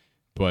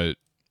 but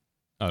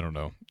I don't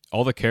know.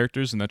 All the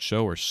characters in that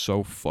show are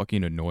so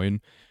fucking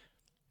annoying.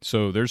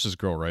 So there's this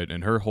girl, right?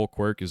 And her whole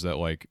quirk is that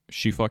like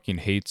she fucking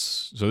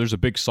hates. So there's a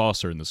big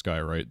saucer in the sky,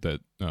 right?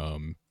 That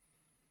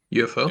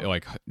UFO.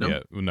 like No? yeah,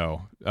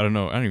 no, I don't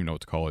know. I don't even know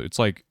what to call it. It's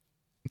like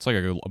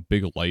a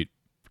big light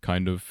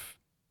kind of.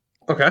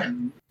 Okay.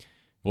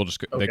 We'll just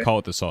they Okay. call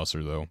it the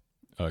saucer though,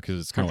 because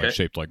it's kind of like Okay.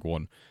 shaped like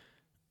one.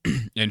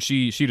 And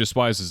she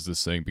despises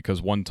this thing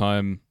because one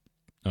time,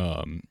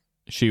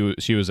 she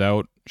was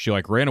out. She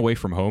like ran away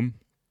from home.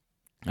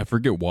 I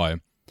forget why,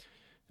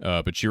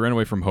 but she ran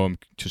away from home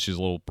because she's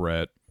a little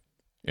brat.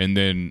 And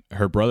then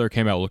her brother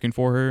came out looking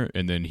for her,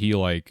 and then he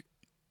like,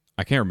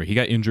 I can't remember. He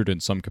got injured in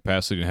some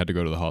capacity and had to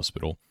go to the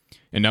hospital.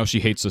 And now she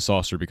hates the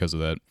saucer because of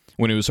that.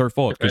 When it was her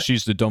fault, because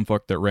she's the dumb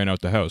fuck that ran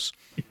out the house.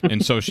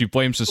 And so she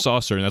blames the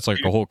saucer, and that's like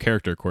a whole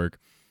character quirk.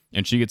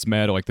 And she gets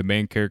mad at like the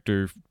main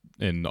character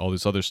and all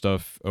this other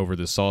stuff over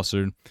the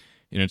saucer. And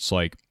it's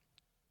like,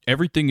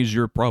 everything is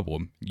your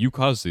problem. You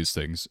caused these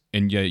things,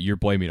 and yet you're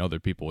blaming other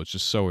people. It's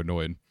just so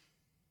annoying.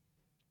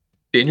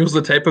 Daniel's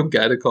the type of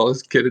guy to call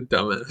his kid a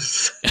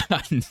dumbass.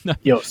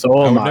 yo,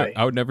 so am I.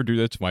 I would never do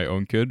that to my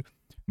own kid,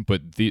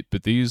 but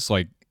these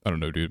like, I don't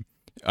know, dude.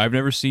 I've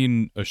never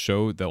seen a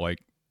show that like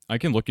I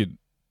can look at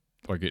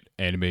like at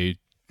anime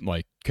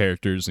like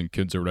characters and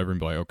kids or whatever and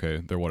be like, okay,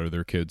 they're what are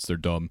their kids? They're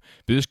dumb.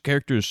 But this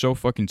character is so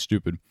fucking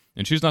stupid,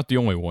 and she's not the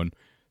only one.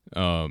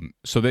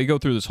 So they go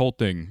through this whole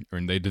thing,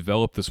 and they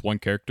develop this one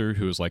character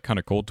who is like kind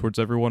of cold towards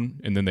everyone,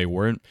 and then they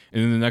weren't,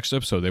 and then the next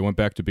episode they went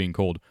back to being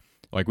cold.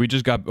 Like, we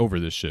just got over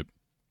this shit.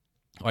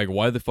 Like,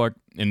 why the fuck?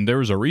 And there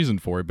was a reason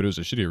for it, but it was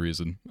a shitty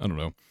reason. I don't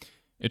know.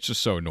 It's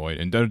just so annoying.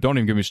 And don't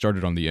even get me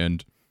started on the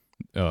end,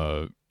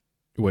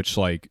 which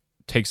like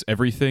takes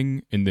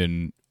everything and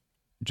then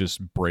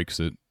just breaks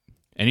it.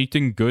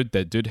 Anything good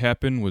that did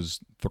happen was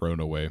thrown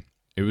away.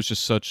 It was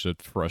just such a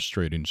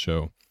frustrating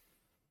show.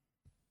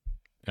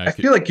 I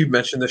feel like you've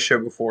mentioned this show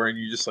before, and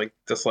you just like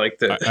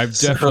disliked it. I've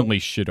So- definitely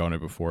shit on it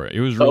before.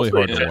 It was really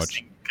hard to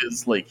watch.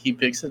 Because like he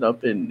picks it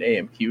up in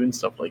AMQ and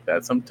stuff like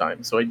that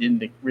sometimes, so I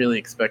didn't really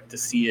expect to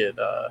see it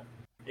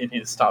in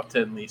his top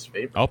 10 least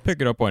favorites. I'll pick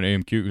it up on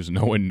AMQ because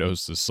no one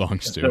knows the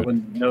songs to No it.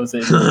 one knows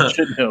it. and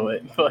should know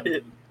it, but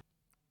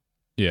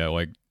Yeah,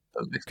 like,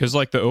 because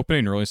like the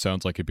opening really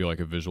sounds like it'd be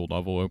like a visual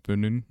novel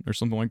opening or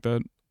something like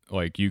that.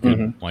 Like you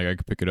could, like I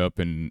could pick it up,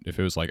 and if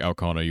it was like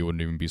Alcana, you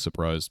wouldn't even be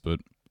surprised.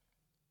 But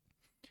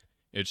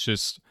it's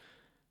just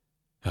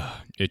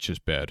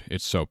bad.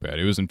 It's so bad.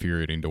 It was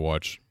infuriating to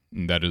watch.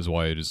 And that is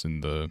why it is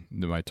in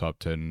my top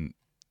 10.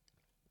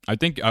 I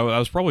think I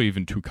was probably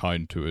even too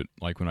kind to it.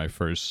 Like when I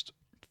first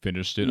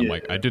finished it, I'm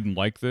like, I didn't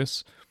like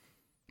this,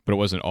 but it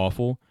wasn't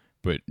awful.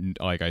 But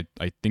like I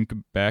think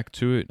back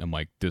to it, I'm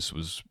like, this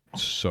was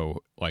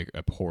so like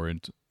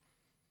abhorrent,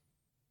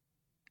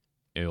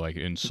 and like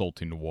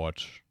insulting to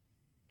watch.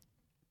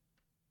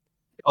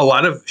 A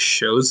lot of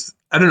shows,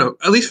 I don't know,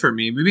 at least for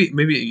me,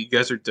 maybe you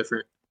guys are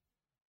different.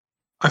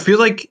 I feel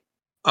like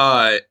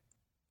I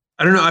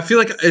don't know, I feel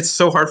like it's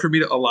so hard for me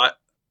in a lot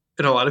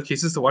of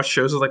cases to watch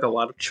shows with like a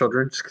lot of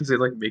children just because they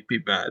like make me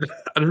mad.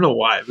 I don't know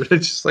why, but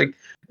it's just like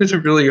it's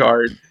really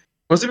hard.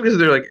 Mostly because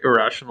they're like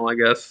irrational, I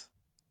guess.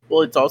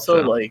 well, it's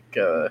also So- like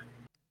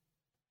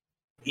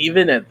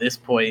even at this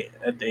point,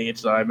 at the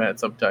age that I'm at,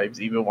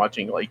 sometimes even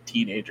watching like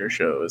teenager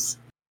shows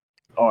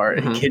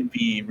Mhm. can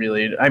be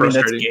really. I mean,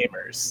 that's Frustrating.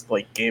 gamers.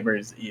 Like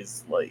gamers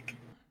is like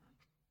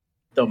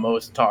the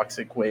most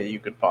toxic way you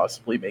could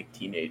possibly make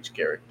teenage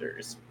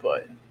characters,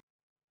 but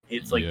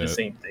it's like Yeah. the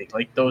same thing.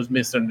 Like those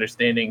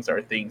misunderstandings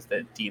are things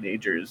that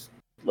teenagers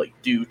like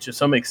do to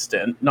some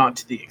extent, not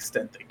to the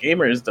extent that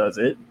gamers does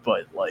it,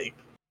 but like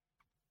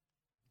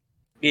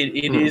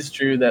it Hmm. is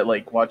true that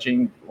like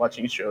watching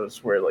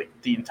shows where like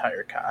the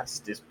entire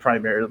cast is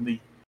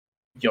primarily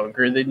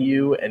younger than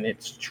you and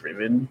it's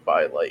driven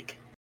by like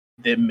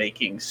them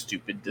making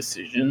stupid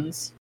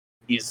decisions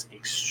is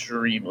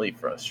extremely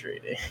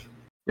frustrating.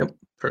 Yep,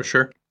 for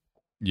sure.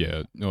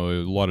 Yeah, no,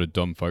 a lot of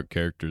dumb fuck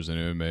characters in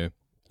anime,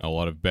 a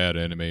lot of bad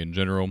anime in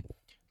general.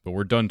 But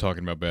we're done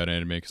talking about bad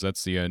anime because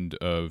that's the end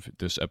of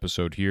this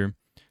episode here.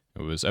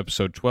 It was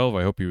episode 12.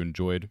 I hope you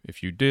enjoyed.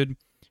 If you did,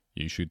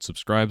 you should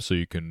subscribe so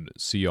you can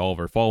see all of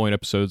our following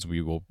episodes.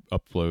 We will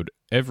upload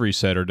every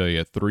Saturday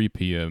at 3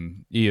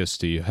 p.m.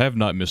 EST. Have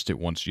not missed it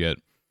once yet.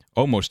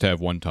 Almost have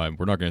one time.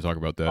 We're not going to talk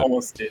about that.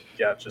 Almost did,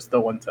 yeah, just the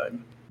one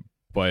time.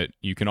 But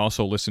you can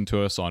also listen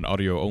to us on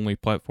audio-only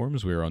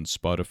platforms. We are on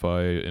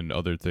Spotify and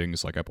other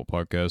things like Apple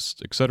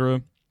Podcasts,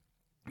 etc.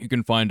 You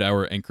can find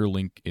our Anchor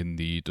link in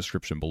the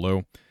description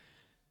below.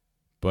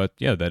 But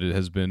yeah, that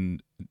has been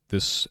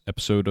this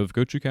episode of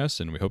GochuCast,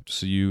 and we hope to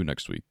see you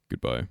next week.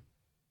 Goodbye.